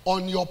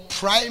on your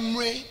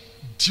primary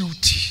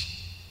duty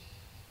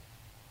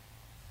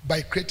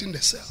by creating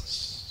the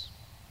cells.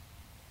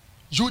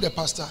 You, the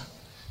pastor,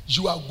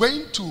 you are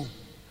going to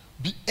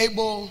be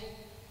able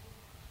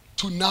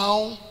to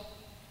now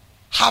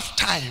have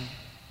time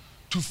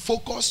to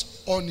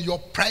focus on your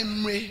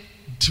primary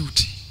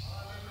duty.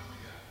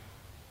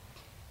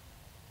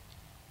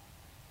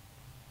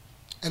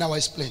 And I will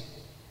explain.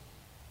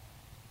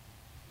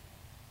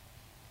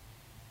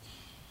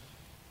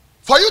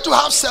 For you to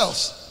have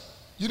cells,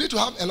 you need to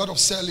have a lot of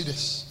cell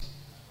leaders.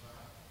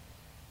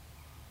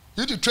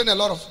 You need to train a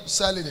lot of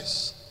cell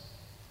leaders.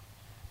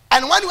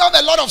 And when you have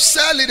a lot of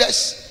cell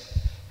leaders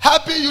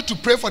helping you to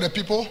pray for the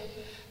people,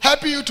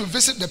 helping you to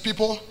visit the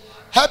people,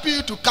 helping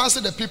you to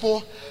counsel the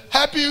people,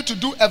 helping you to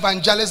do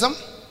evangelism,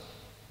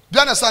 do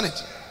you understand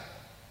it?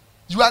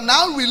 You are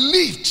now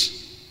relieved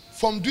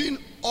from doing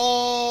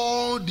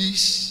all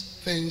these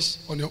things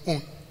on your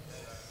own.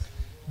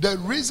 The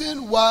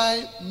reason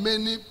why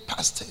many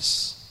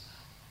pastors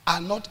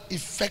are not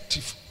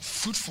effective,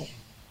 fruitful,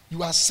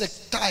 you are sick,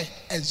 tired,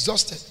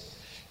 exhausted,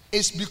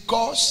 is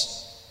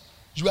because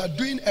you are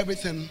doing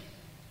everything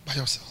by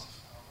yourself.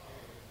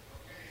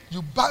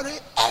 You bury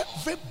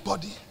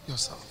everybody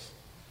yourself.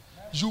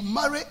 You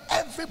marry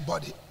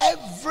everybody,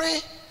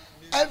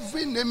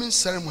 every naming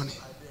ceremony.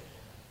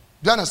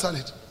 Do you understand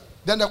it?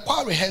 Then the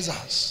choir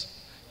rehearsals,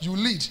 you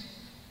lead.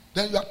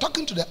 Then you are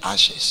talking to the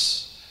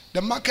ashes,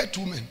 the market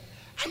women.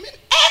 I mean,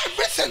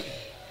 everything.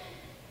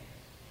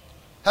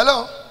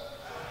 Hello?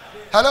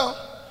 Hello?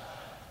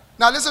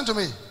 Now listen to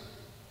me.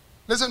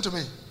 Listen to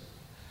me.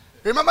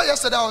 Remember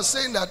yesterday I was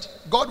saying that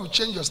God will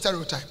change your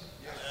stereotype.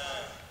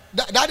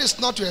 That is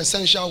not your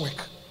essential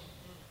work.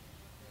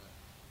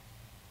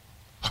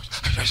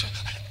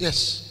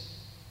 Yes.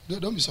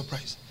 Don't be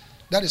surprised.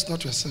 That is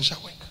not your essential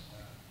work.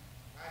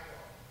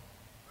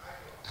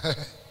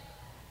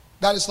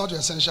 That is not your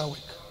essential work.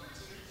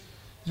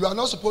 You are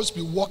not supposed to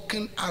be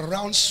walking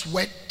around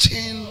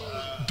sweating,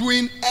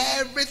 doing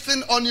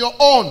everything on your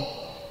own.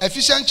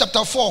 Ephesians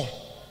chapter 4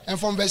 and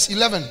from verse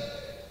 11.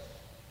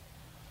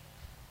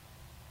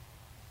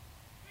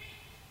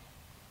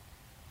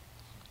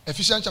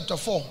 Ephesians chapter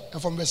 4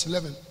 and from verse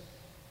 11.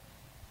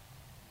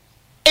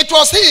 It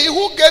was he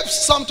who gave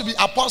some to be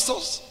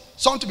apostles,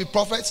 some to be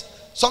prophets,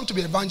 some to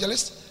be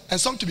evangelists, and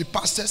some to be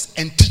pastors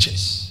and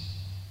teachers.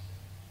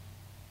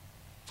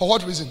 For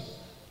what reason?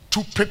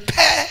 To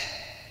prepare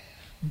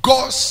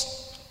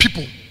God's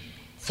people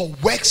for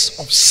works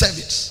of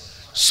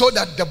service, so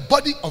that the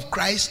body of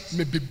Christ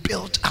may be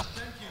built up.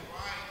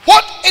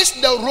 What is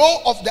the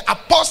role of the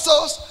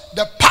apostles,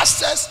 the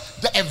pastors,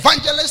 the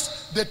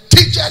evangelists, the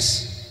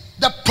teachers,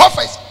 the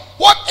prophets?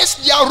 What is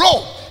their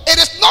role? It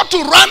is not to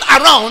run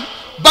around,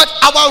 but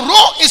our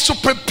role is to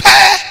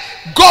prepare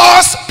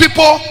God's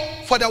people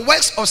for the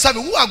works of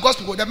service. Who are God's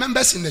people? The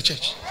members in the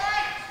church.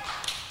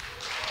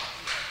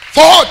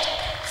 For what?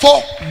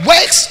 For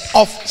works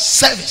of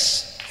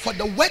service, for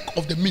the work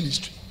of the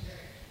ministry.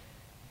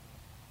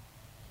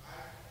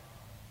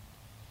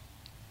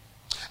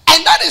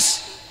 And that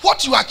is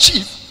what you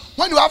achieve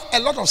when you have a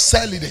lot of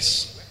cell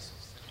leaders.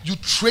 You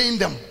train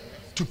them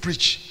to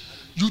preach.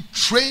 You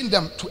train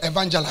them to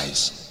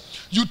evangelize.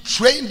 You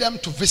train them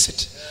to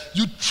visit.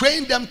 You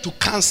train them to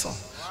counsel.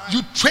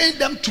 You train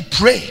them to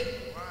pray.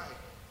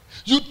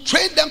 You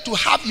train them to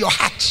have your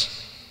heart.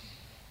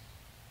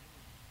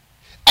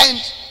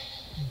 And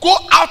go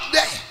out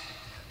there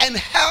and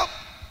help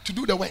to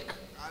do the work.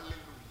 Hallelujah.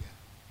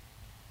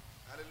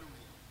 Hallelujah.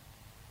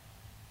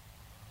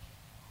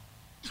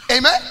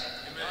 Amen?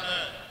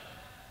 Amen.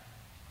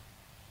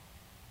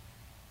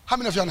 How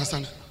many of you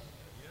understand that?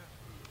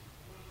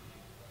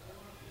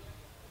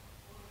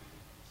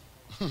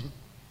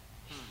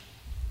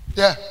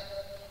 Yeah.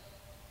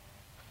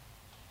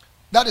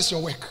 That is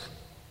your work.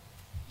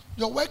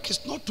 Your work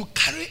is not to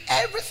carry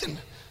everything.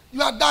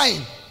 You are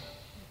dying.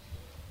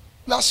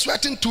 You are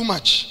sweating too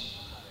much.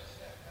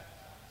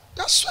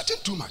 You are sweating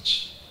too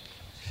much.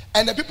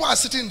 And the people are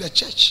sitting in the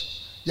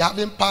church. They are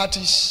having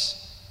parties.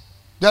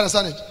 Do you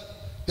understand it?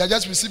 They are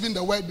just receiving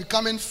the word,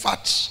 becoming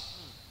fat,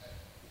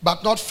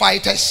 but not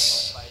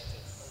fighters.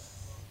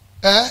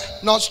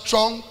 Not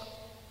strong.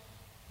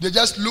 They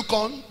just look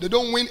on. They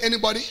don't win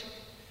anybody.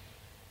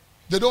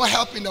 They don't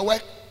help in the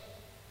work.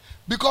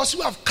 Because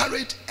you have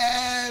carried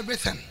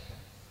everything.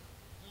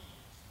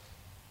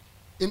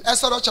 In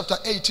Exodus chapter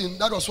 18,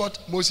 that was what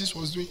Moses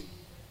was doing.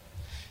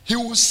 He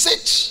will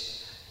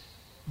sit.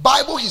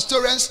 Bible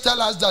historians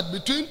tell us that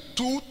between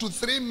 2 to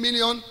 3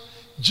 million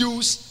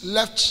Jews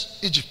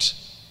left Egypt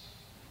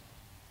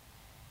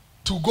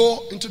to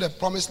go into the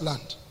promised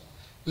land,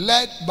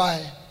 led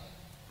by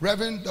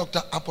Reverend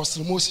Dr.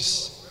 Apostle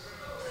Moses.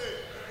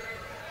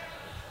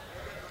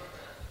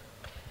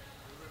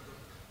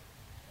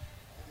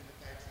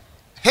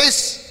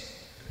 His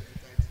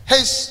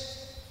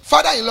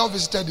father-in-law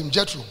visited him,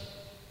 Jethro.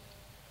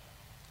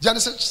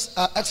 Genesis,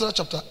 Exodus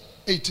chapter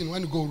 18,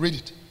 when you go read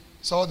it,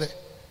 it's all there.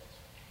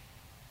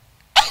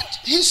 And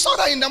he saw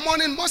that in the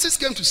morning, Moses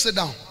came to sit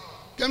down,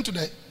 came to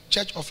the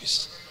church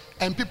office,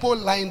 and people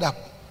lined up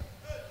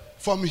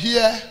from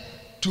here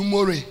to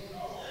More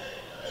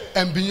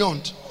and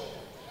beyond.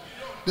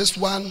 This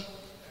one,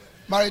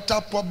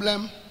 marital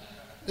problem.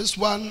 This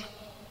one,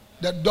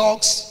 the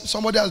dogs,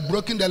 somebody has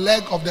broken the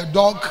leg of the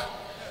dog.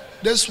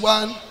 This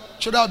one,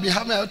 children will be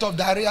having a lot of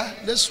diarrhea.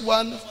 This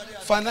one,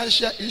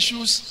 financial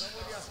issues.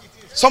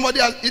 Somebody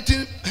has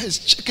eaten his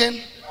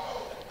chicken.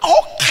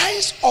 All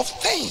kinds of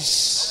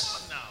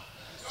things.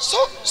 So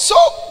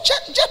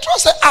Jethro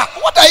said,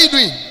 what are you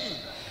doing?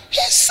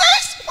 He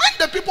says, when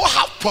the people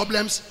have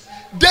problems,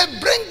 they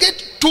bring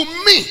it to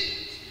me.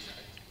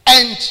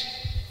 And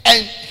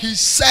he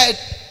said,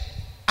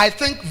 I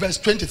think verse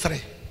 23.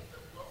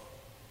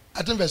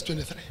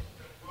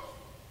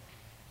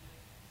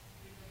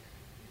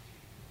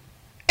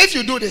 If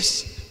you do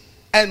this,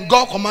 and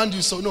God command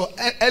you so. No,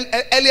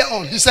 earlier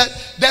on, he said,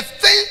 the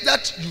thing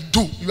that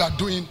you are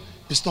doing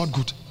is not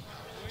good.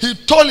 He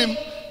told him,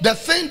 the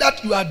thing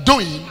that you are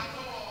doing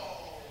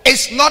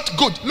is not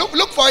good.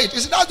 Look for it. He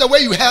said, that's the way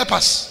you help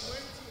us.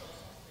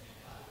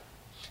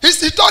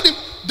 He told him,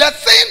 the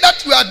thing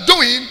that you are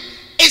doing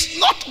is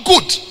not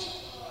good.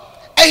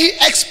 And he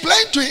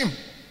explained to him.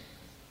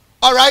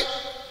 All right.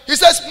 He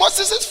says,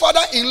 Moses'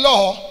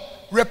 father-in-law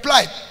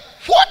replied,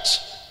 what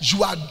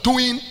you are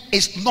doing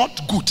is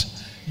not good.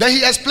 Then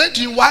he explained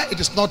to him why it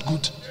is not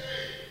good.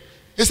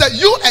 He said,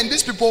 you and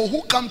these people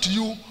who come to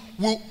you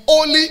will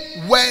only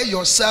wear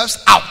yourselves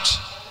out.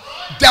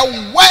 The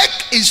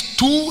work is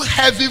too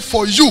heavy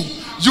for you.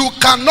 You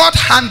cannot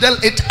handle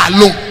it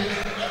alone.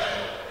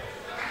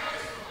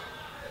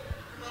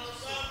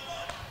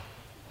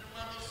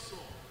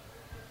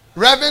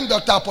 Reverend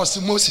Dr.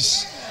 Apostle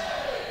Moses,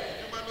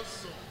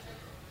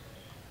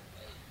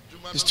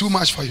 it's too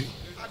much for you.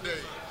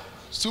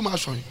 It's too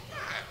much for you.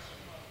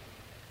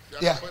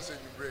 Yeah.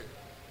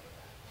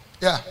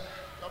 Yeah.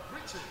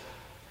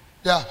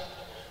 Yeah.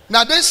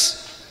 Now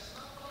this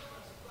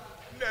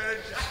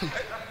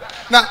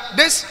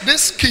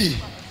key,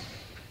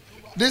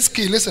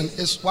 listen,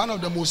 is one of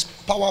the most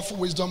powerful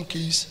wisdom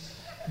keys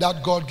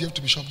that God gave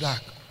to Bishop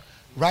Dag.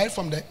 Right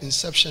from the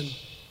inception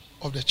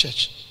of the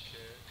church,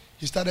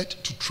 he started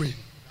to train.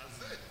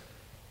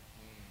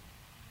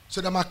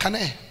 So the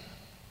Makane,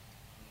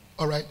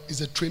 all right, is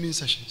the training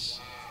sessions.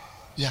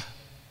 Yeah.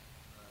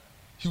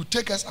 He would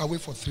take us away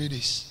for 3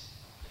 days.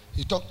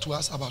 He talked to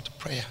us about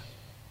prayer,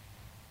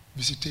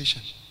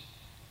 visitation,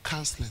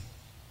 counseling,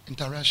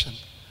 interaction,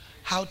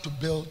 how to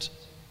build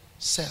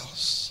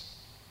cells,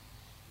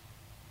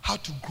 how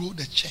to grow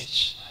the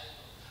church,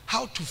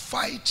 how to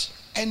fight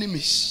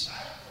enemies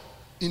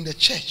in the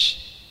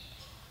church.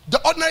 The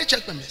ordinary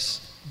church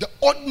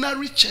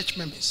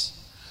members.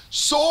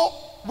 So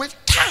with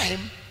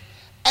time,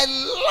 a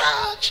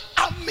large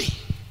army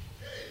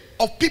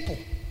of people,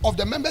 of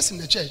the members in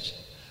the church,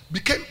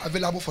 became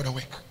available for the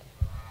work.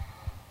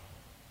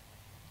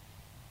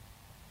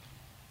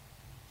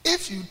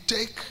 If you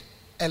take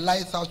a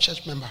Lighthouse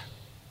church member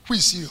who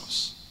is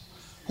serious,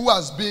 who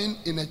has been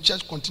in a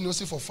church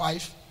continuously for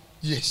 5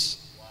 years,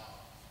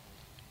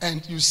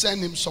 and you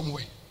send him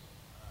somewhere,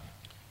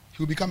 he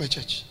will become a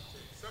church.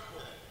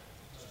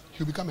 He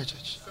will become a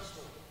church.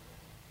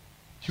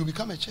 He will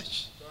become a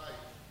church.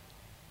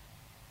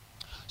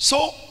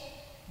 So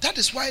that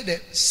is why the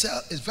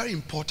cell is very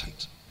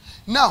important.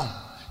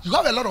 Now, you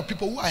have a lot of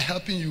people who are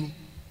helping you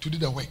to do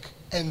the work,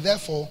 and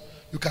therefore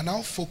you can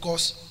now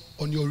focus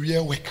on your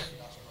real work.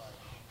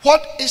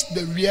 What is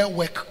the real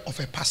work of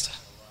a pastor?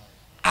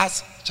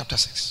 Acts chapter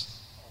 6.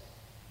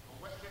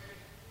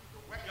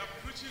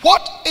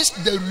 What is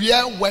the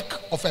real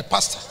work of a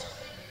pastor?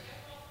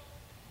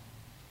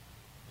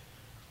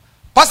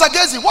 Pastor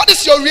Gezi, what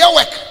is your real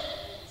work?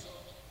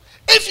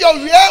 If your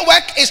real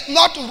work is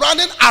not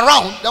running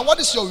around, then what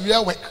is your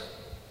real work?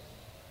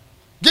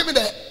 Give me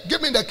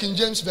the King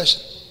James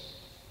version.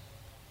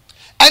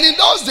 And in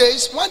those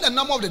days, when the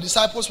number of the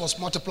disciples was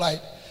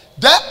multiplied,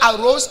 there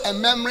arose a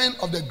murmuring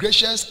of the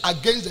Grecians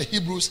against the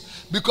Hebrews,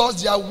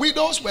 because their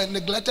widows were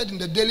neglected in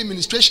the daily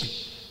ministration.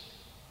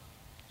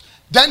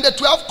 Then the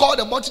 12 called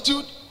the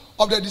multitude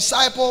of the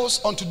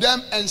disciples unto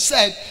them and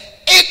said,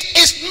 it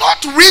is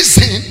not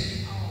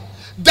reason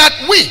that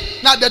we,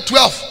 now the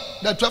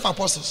 12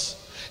 apostles,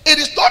 it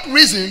is not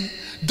reason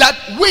that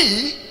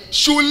we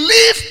should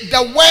leave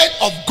the word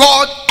of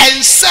God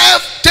and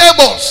serve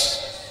tables.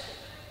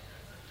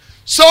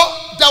 So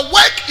the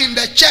work in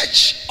the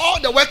church, all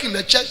the work in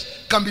the church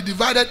can be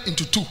divided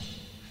into two: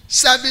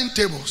 serving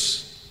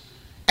tables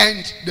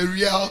and the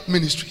real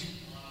ministry.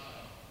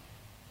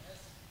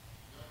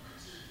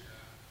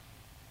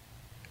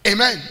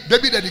 Amen.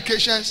 Baby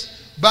dedications,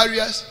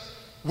 barriers,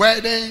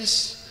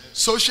 weddings,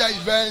 social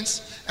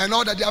events, and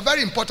all that, they are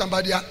very important,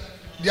 but they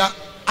are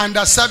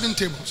under serving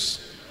tables.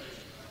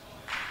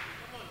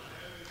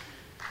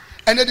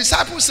 And the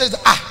disciples said,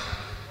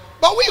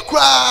 but we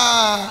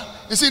cry.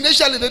 You see,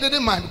 initially they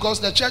didn't mind because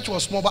the church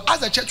was small, but as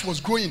the church was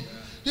growing,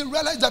 they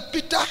realized that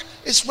Peter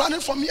is running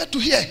from here to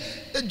here.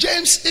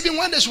 James, even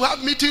when they should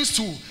have meetings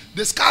to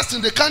discuss,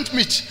 and they can't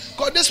meet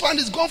because this one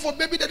is gone for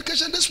baby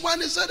dedication. This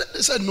one is,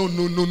 they said, no.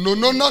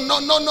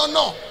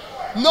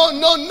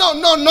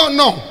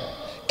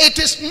 It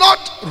is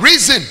not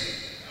reason.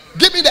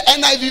 Give me the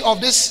NIV of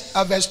this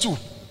verse 2.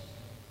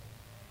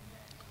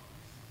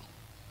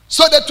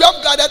 So the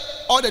 12 gathered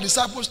all the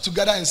disciples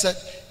together and said,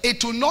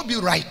 it will not be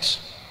right.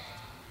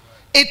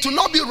 It will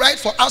not be right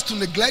for us to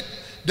neglect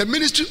the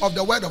ministry of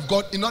the word of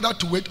God in order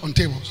to wait on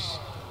tables.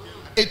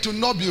 It will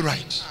not be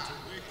right.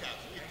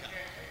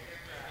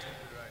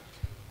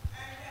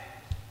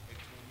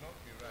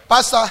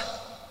 Pastor,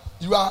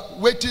 you are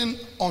waiting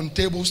on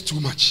tables too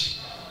much.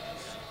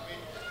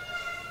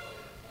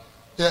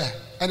 Yeah,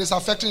 and it's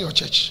affecting your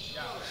church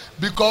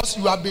because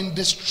you have been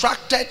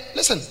distracted.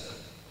 Listen,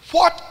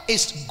 what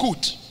is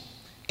good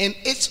in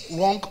its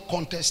wrong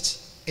context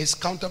is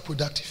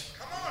counterproductive.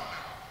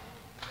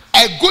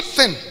 A good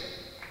thing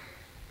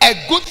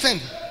a good thing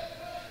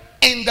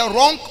in the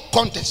wrong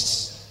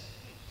context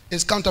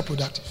is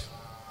counterproductive.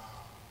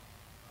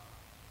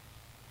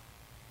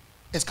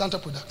 It's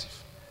counterproductive.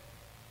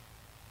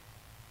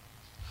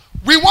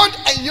 We want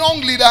a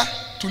young leader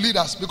to lead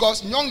us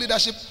because young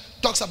leadership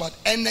talks about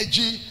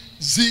energy,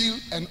 zeal,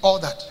 and all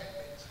that.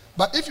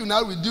 But if you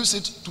now reduce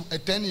it to a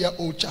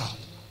 10-year-old child,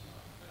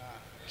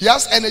 he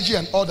has energy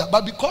and all that,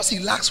 but because he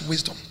lacks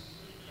wisdom,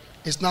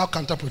 it's now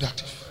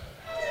counterproductive.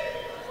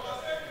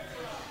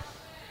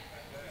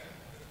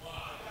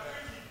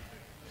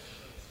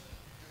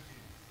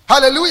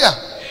 Hallelujah.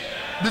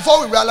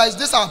 Before we realize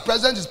this, our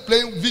president is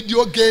playing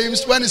video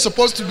games when he's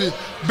supposed to be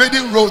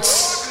building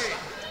roads.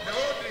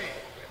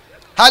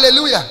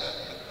 Hallelujah.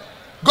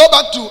 Go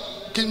back to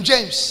King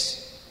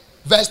James,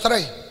 verse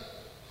 3.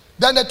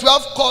 Then the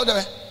 12 called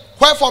them,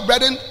 wherefore,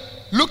 brethren,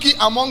 look ye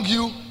among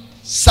you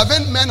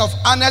 7 men of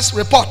honest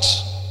report,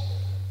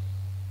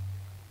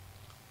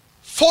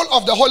 full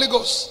of the Holy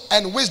Ghost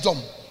and wisdom,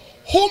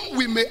 whom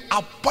we may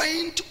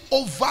appoint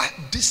over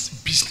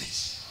this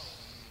business.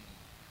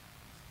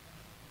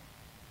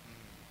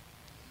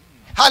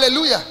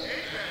 Hallelujah. Amen.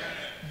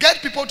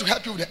 Get people to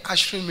help you with the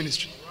ushering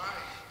ministry.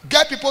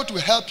 Get people to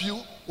help you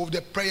with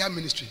the prayer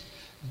ministry.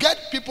 Get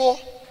people,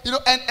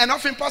 and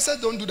often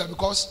pastors don't do that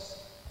because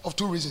of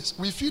 2 reasons.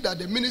 We feel that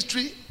the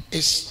ministry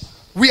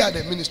we are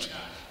the ministry.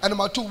 And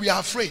number 2, we are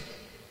afraid.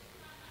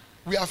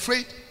 We are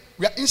afraid,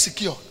 we are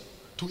insecure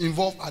to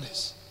involve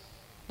others.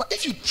 But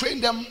if you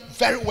train them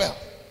very well,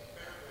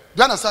 do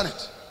you understand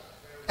it?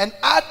 And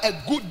add a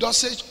good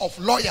dosage of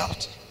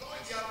loyalty,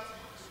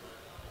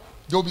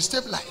 they will be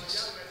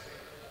stabilized.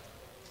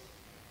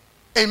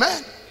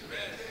 Amen.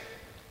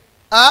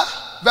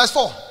 Verse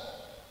 4.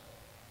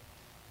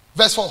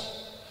 Verse 4.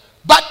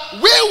 But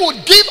we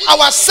would give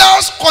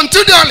ourselves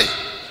continually.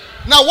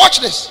 Now watch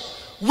this.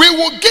 We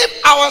will give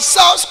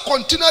ourselves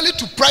continually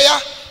to prayer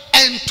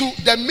and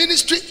to the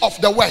ministry of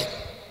the word.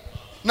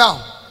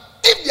 Now,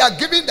 if they are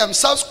giving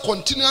themselves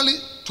continually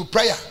to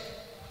prayer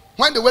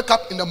when they wake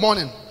up in the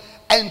morning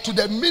and to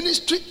the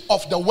ministry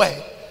of the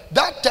word,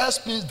 that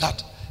tells me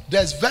that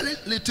there's very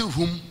little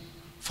room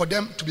for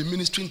them to be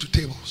ministering to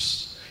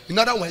tables. In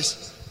other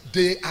words,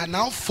 they are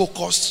now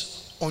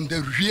focused on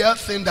the real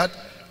thing that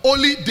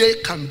only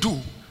they can do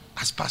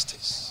as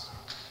pastors.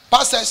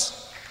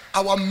 Pastors,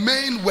 our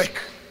main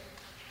work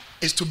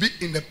is to be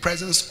in the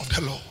presence of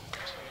the Lord.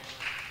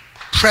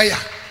 Prayer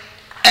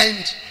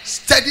and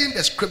studying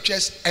the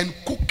scriptures and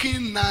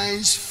cooking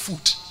nice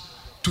food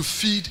to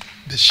feed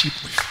the sheep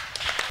with.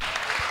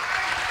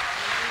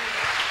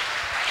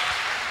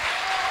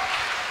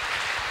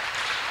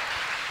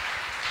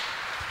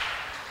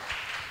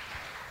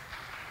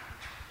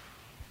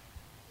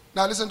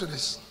 Now listen to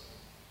this.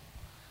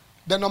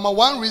 The number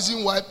 1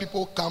 reason why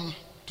people come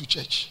to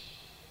church,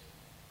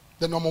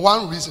 the number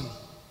 1 reason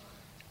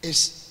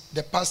is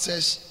the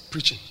pastors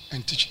preaching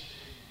and teaching.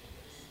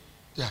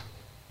 Yeah,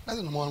 that's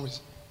the number 1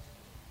 reason.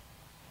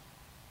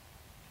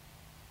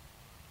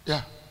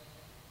 Yeah,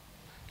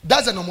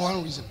 that's the number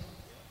 1 reason.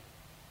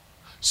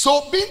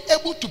 So being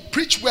able to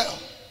preach well,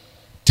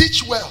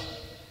 teach well,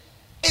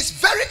 is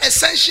very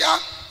essential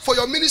for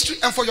your ministry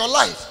and for your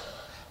life.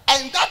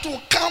 And that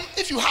will come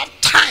if you have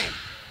time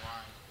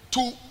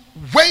to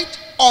wait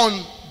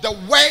on the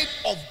word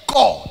of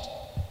God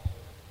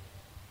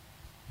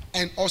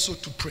and also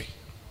to pray.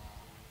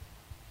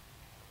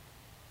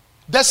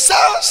 The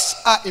cells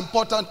are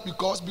important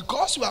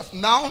because you have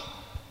now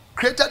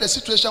created a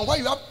situation where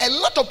you have a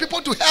lot of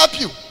people to help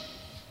you.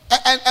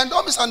 And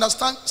don't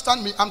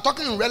misunderstand me. I'm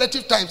talking in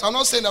relative times. I'm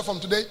not saying that from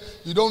today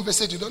you don't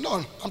visit, you don't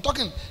know. I'm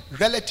talking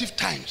relative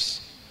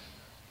times.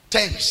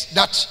 Terms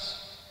that,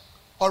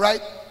 all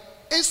right?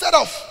 Instead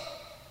of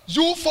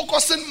you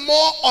focusing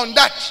more on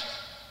that,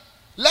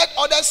 let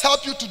others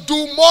help you to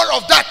do more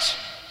of that.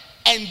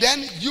 And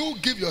then you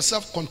give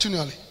yourself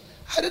continually.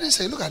 I didn't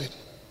say, look at it.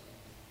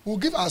 We'll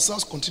give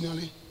ourselves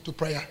continually to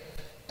prayer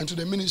and to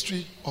the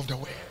ministry of the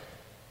word.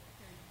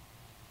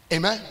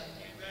 Amen?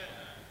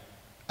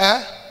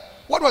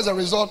 What was the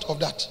result of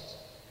that?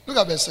 Look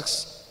at verse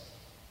 6.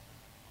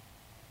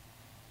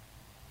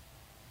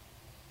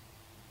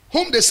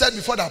 Whom they set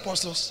before the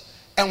apostles,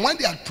 and when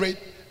they had prayed,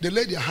 they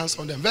laid their hands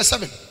on them. Verse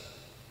 7.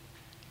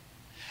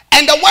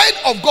 And the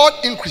word of God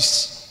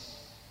increased,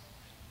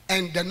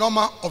 and the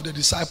number of the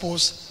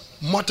disciples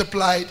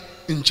multiplied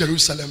in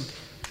Jerusalem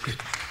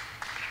greatly.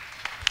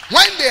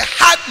 When they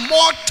had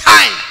more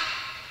time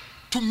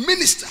to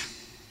minister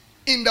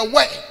in the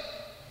word,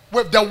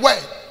 with the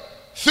word,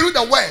 through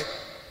the word,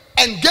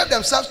 and gave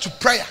themselves to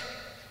prayer,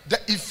 the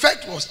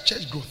effect was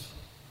church growth.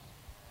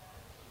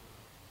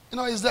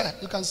 It's there.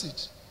 You can see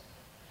it.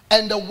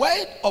 And the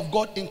word of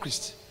God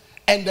increased,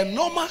 and the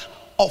number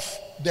of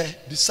the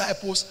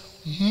disciples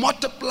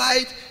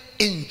multiplied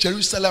in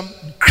Jerusalem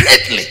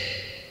greatly.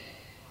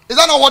 Is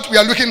that not what we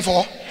are looking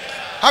for?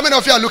 How many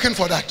of you are looking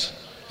for that?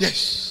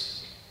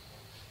 Yes.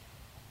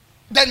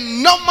 The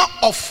number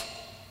of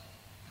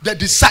the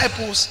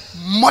disciples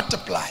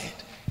multiplied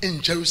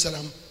in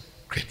Jerusalem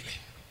greatly.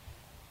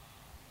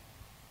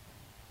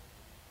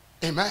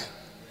 Amen.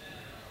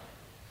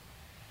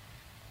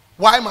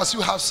 Why must you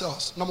have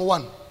cells? Number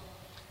one,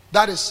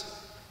 that is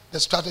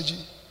the strategy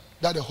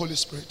that the Holy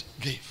Spirit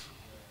gave.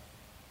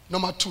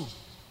 Number two,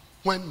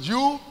 when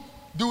you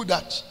do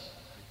that,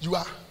 you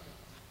are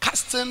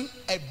casting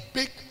a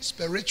big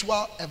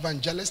spiritual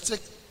evangelistic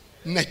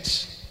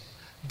net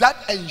that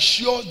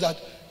ensures that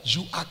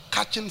you are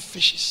catching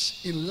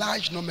fishes in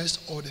large numbers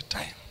all the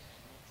time.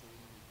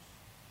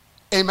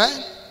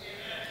 Amen?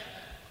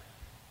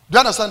 Do you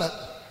understand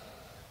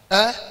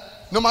that?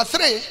 Number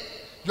three,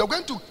 you are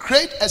going to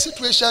create a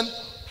situation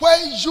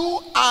where you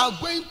are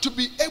going to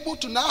be able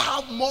to now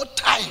have more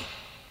time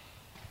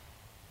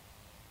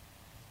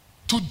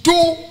to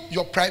do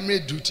your primary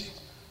duty,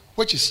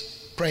 which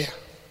is prayer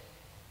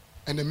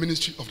and the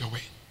ministry of the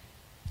way.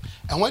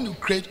 And when you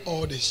create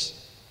all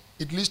this,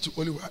 it leads to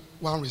only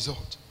one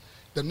result.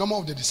 The number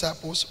of the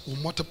disciples will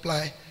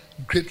multiply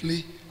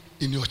greatly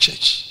in your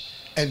church,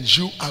 and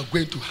you are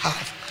going to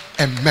have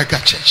a mega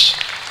church.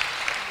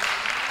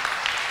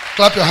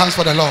 Clap your hands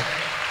for the Lord.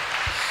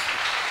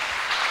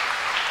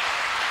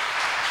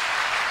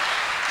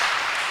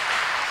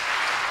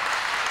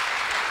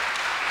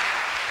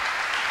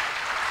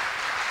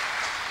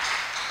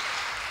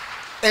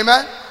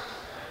 Amen.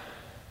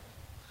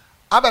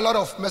 I have a lot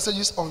of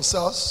messages on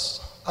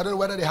cells. I don't know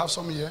whether they have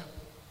some here.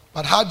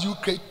 But how do you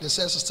create the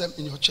cell system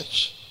in your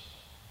church?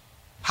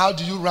 How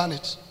do you run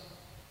it?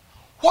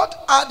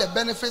 What are the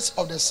benefits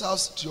of the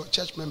cells to your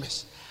church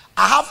members?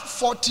 I have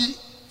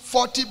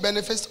 40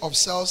 benefits of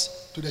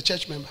cells to the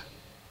church member.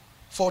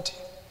 40.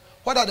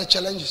 What are the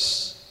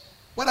challenges?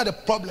 What are the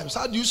problems?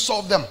 How do you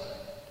solve them?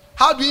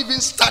 How do you even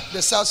start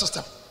the cell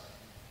system?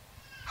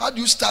 How do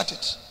you start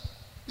it?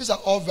 These are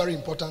all very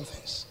important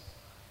things.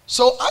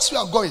 So as we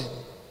are going,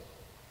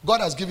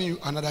 God has given you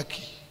another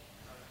key.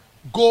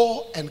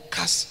 Go and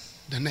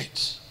cast the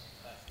net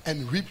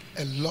and reap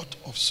a lot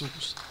of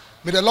souls.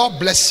 May the Lord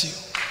bless you.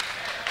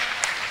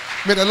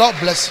 May the Lord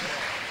bless you.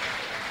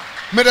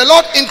 May the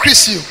Lord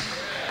increase you.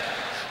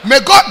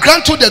 May God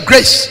grant you the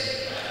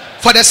grace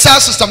for the cell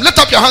system. Lift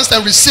up your hands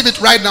and receive it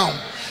right now.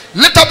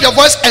 Lift up your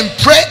voice and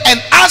pray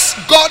and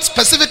ask God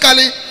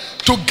specifically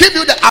to give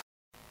you the...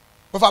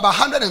 With about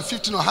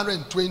 115 or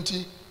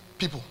 120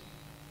 people.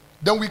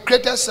 Then we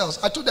created cells.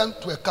 I took them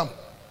to a camp,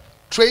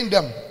 trained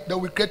them. Then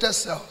we created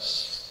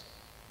cells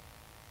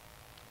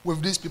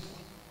with these people.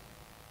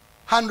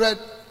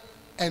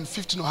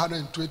 115 or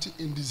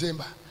 120 in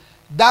December.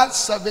 That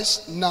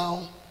service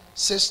now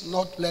says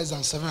not less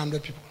than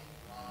 700 people.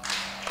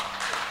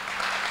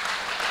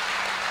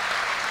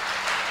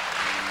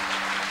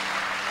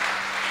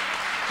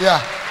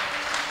 Yeah.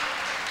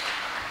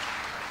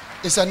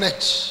 It's a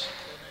net.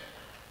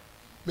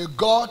 May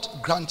God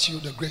grant you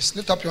the grace.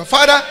 Lift up your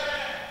Father.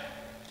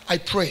 I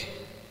pray.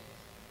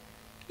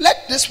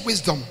 Let this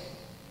wisdom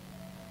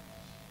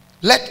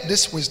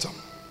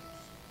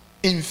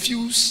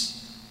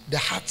infuse the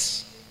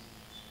hearts,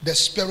 the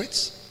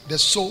spirits, the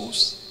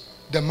souls,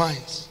 the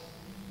minds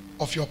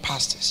of your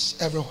pastors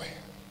everywhere.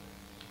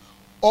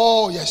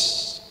 Oh,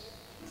 yes.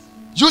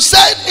 You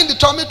said in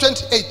Deuteronomy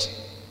 28,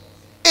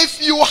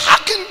 if you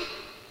hearken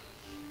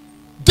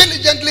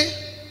diligently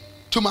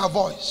to my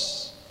voice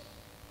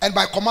and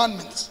my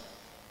commandments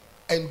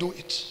and do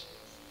it,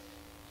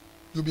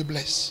 you'll be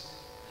blessed.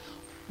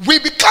 We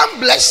become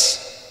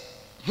blessed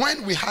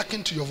when we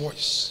hearken to your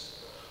voice.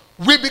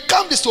 We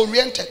become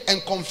disoriented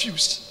and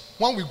confused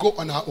when we go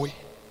on our way.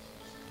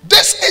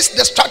 This is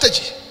the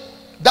strategy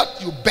that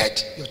you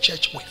bet your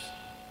church with.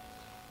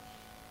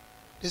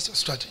 This is your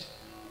strategy.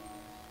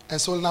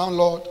 And so now,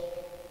 Lord,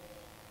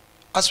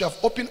 as we have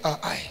opened our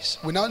eyes,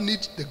 we now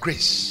need the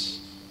grace.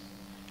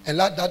 And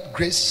let that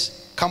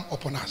grace come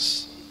upon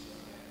us.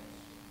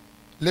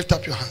 Lift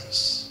up your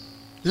hands.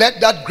 Let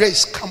that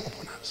grace come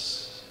upon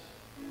us.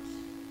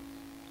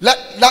 Let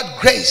that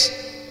grace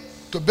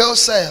to build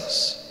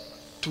cells,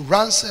 to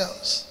run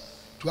cells,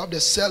 to have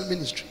the cell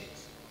ministry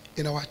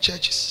in our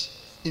churches.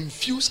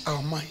 Infuse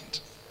our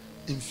mind.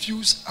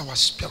 Infuse our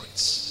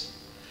spirits.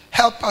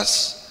 Help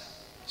us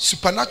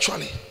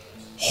supernaturally,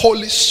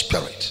 Holy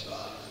Spirit,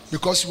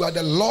 because you are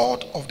the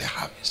Lord of the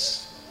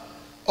harvest.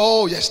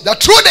 Oh yes,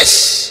 that through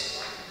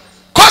this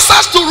cause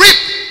us to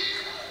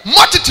reap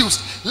multitudes.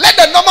 Let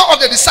the number of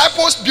the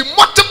disciples be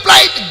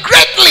multiplied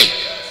greatly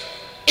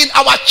in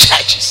our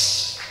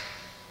churches,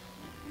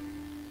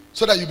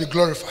 so that you be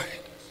glorified.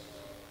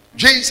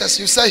 Jesus,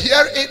 you say,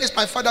 here it is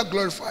my Father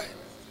glorified,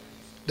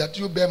 that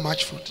you bear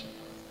much fruit.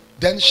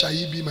 Then shall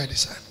ye be my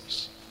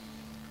disciples.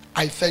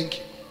 I thank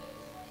you.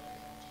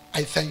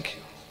 I thank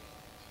you.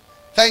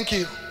 Thank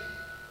you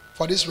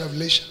for this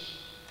revelation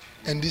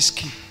and this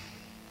key.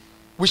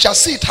 We shall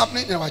see it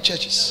happening in our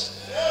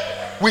churches.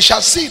 We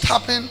shall see it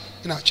happening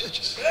in our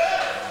churches.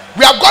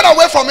 We have gone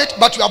away from it,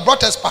 but you have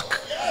brought us back.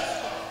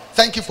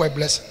 Thank you for a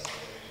blessing.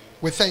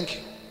 We thank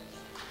you.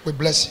 We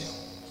bless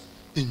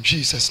you. In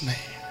Jesus' name.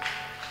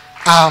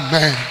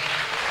 Amen.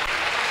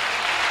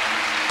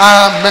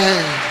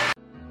 Amen.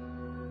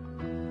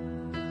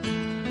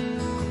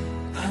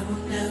 I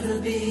will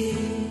never be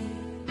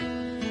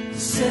the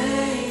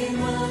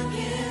same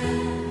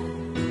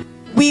again.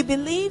 We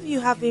believe you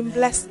have been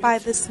blessed by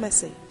this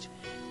message.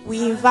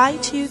 We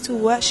invite you to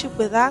worship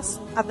with us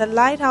at the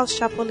Lighthouse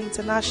Chapel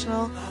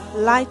International,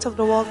 Light of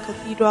the World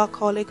Cathedral,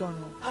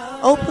 Kolegono,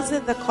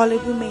 opposite the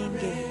Kolebu main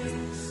gate.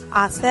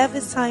 Our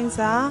service times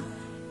are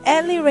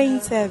early rain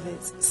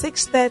service,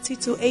 6:30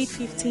 to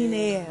 8:15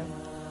 a.m.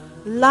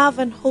 Love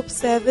and Hope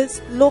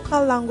service,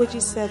 local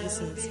languages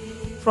services,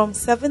 from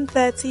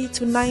 7:30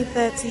 to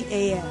 9:30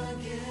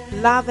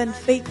 a.m. Love and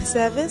Faith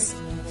service,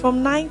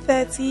 from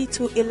 9:30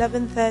 to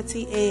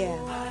 11:30 a.m.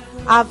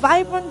 Our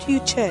Vibrant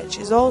Youth Church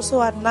is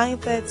also at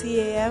 9:30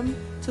 a.m.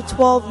 to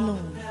 12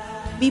 noon.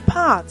 Be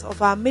part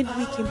of our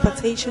midweek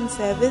impartation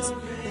service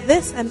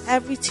this and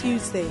every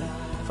Tuesday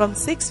from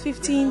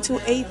 6:15 to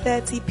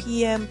 8:30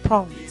 p.m.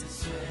 prompt.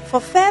 For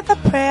further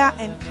prayer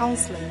and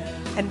counseling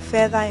and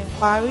further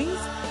inquiries,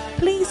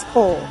 please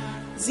call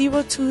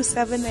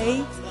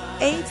 0278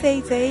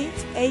 888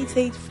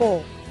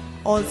 884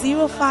 or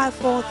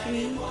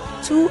 0543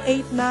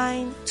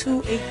 289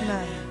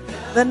 289.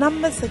 The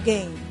numbers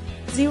again,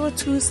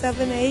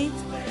 0278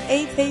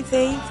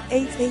 888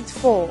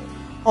 884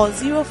 or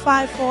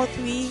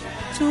 0543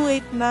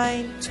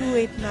 289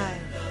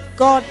 289.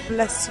 God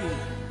bless you.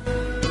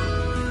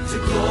 To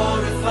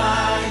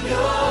glorify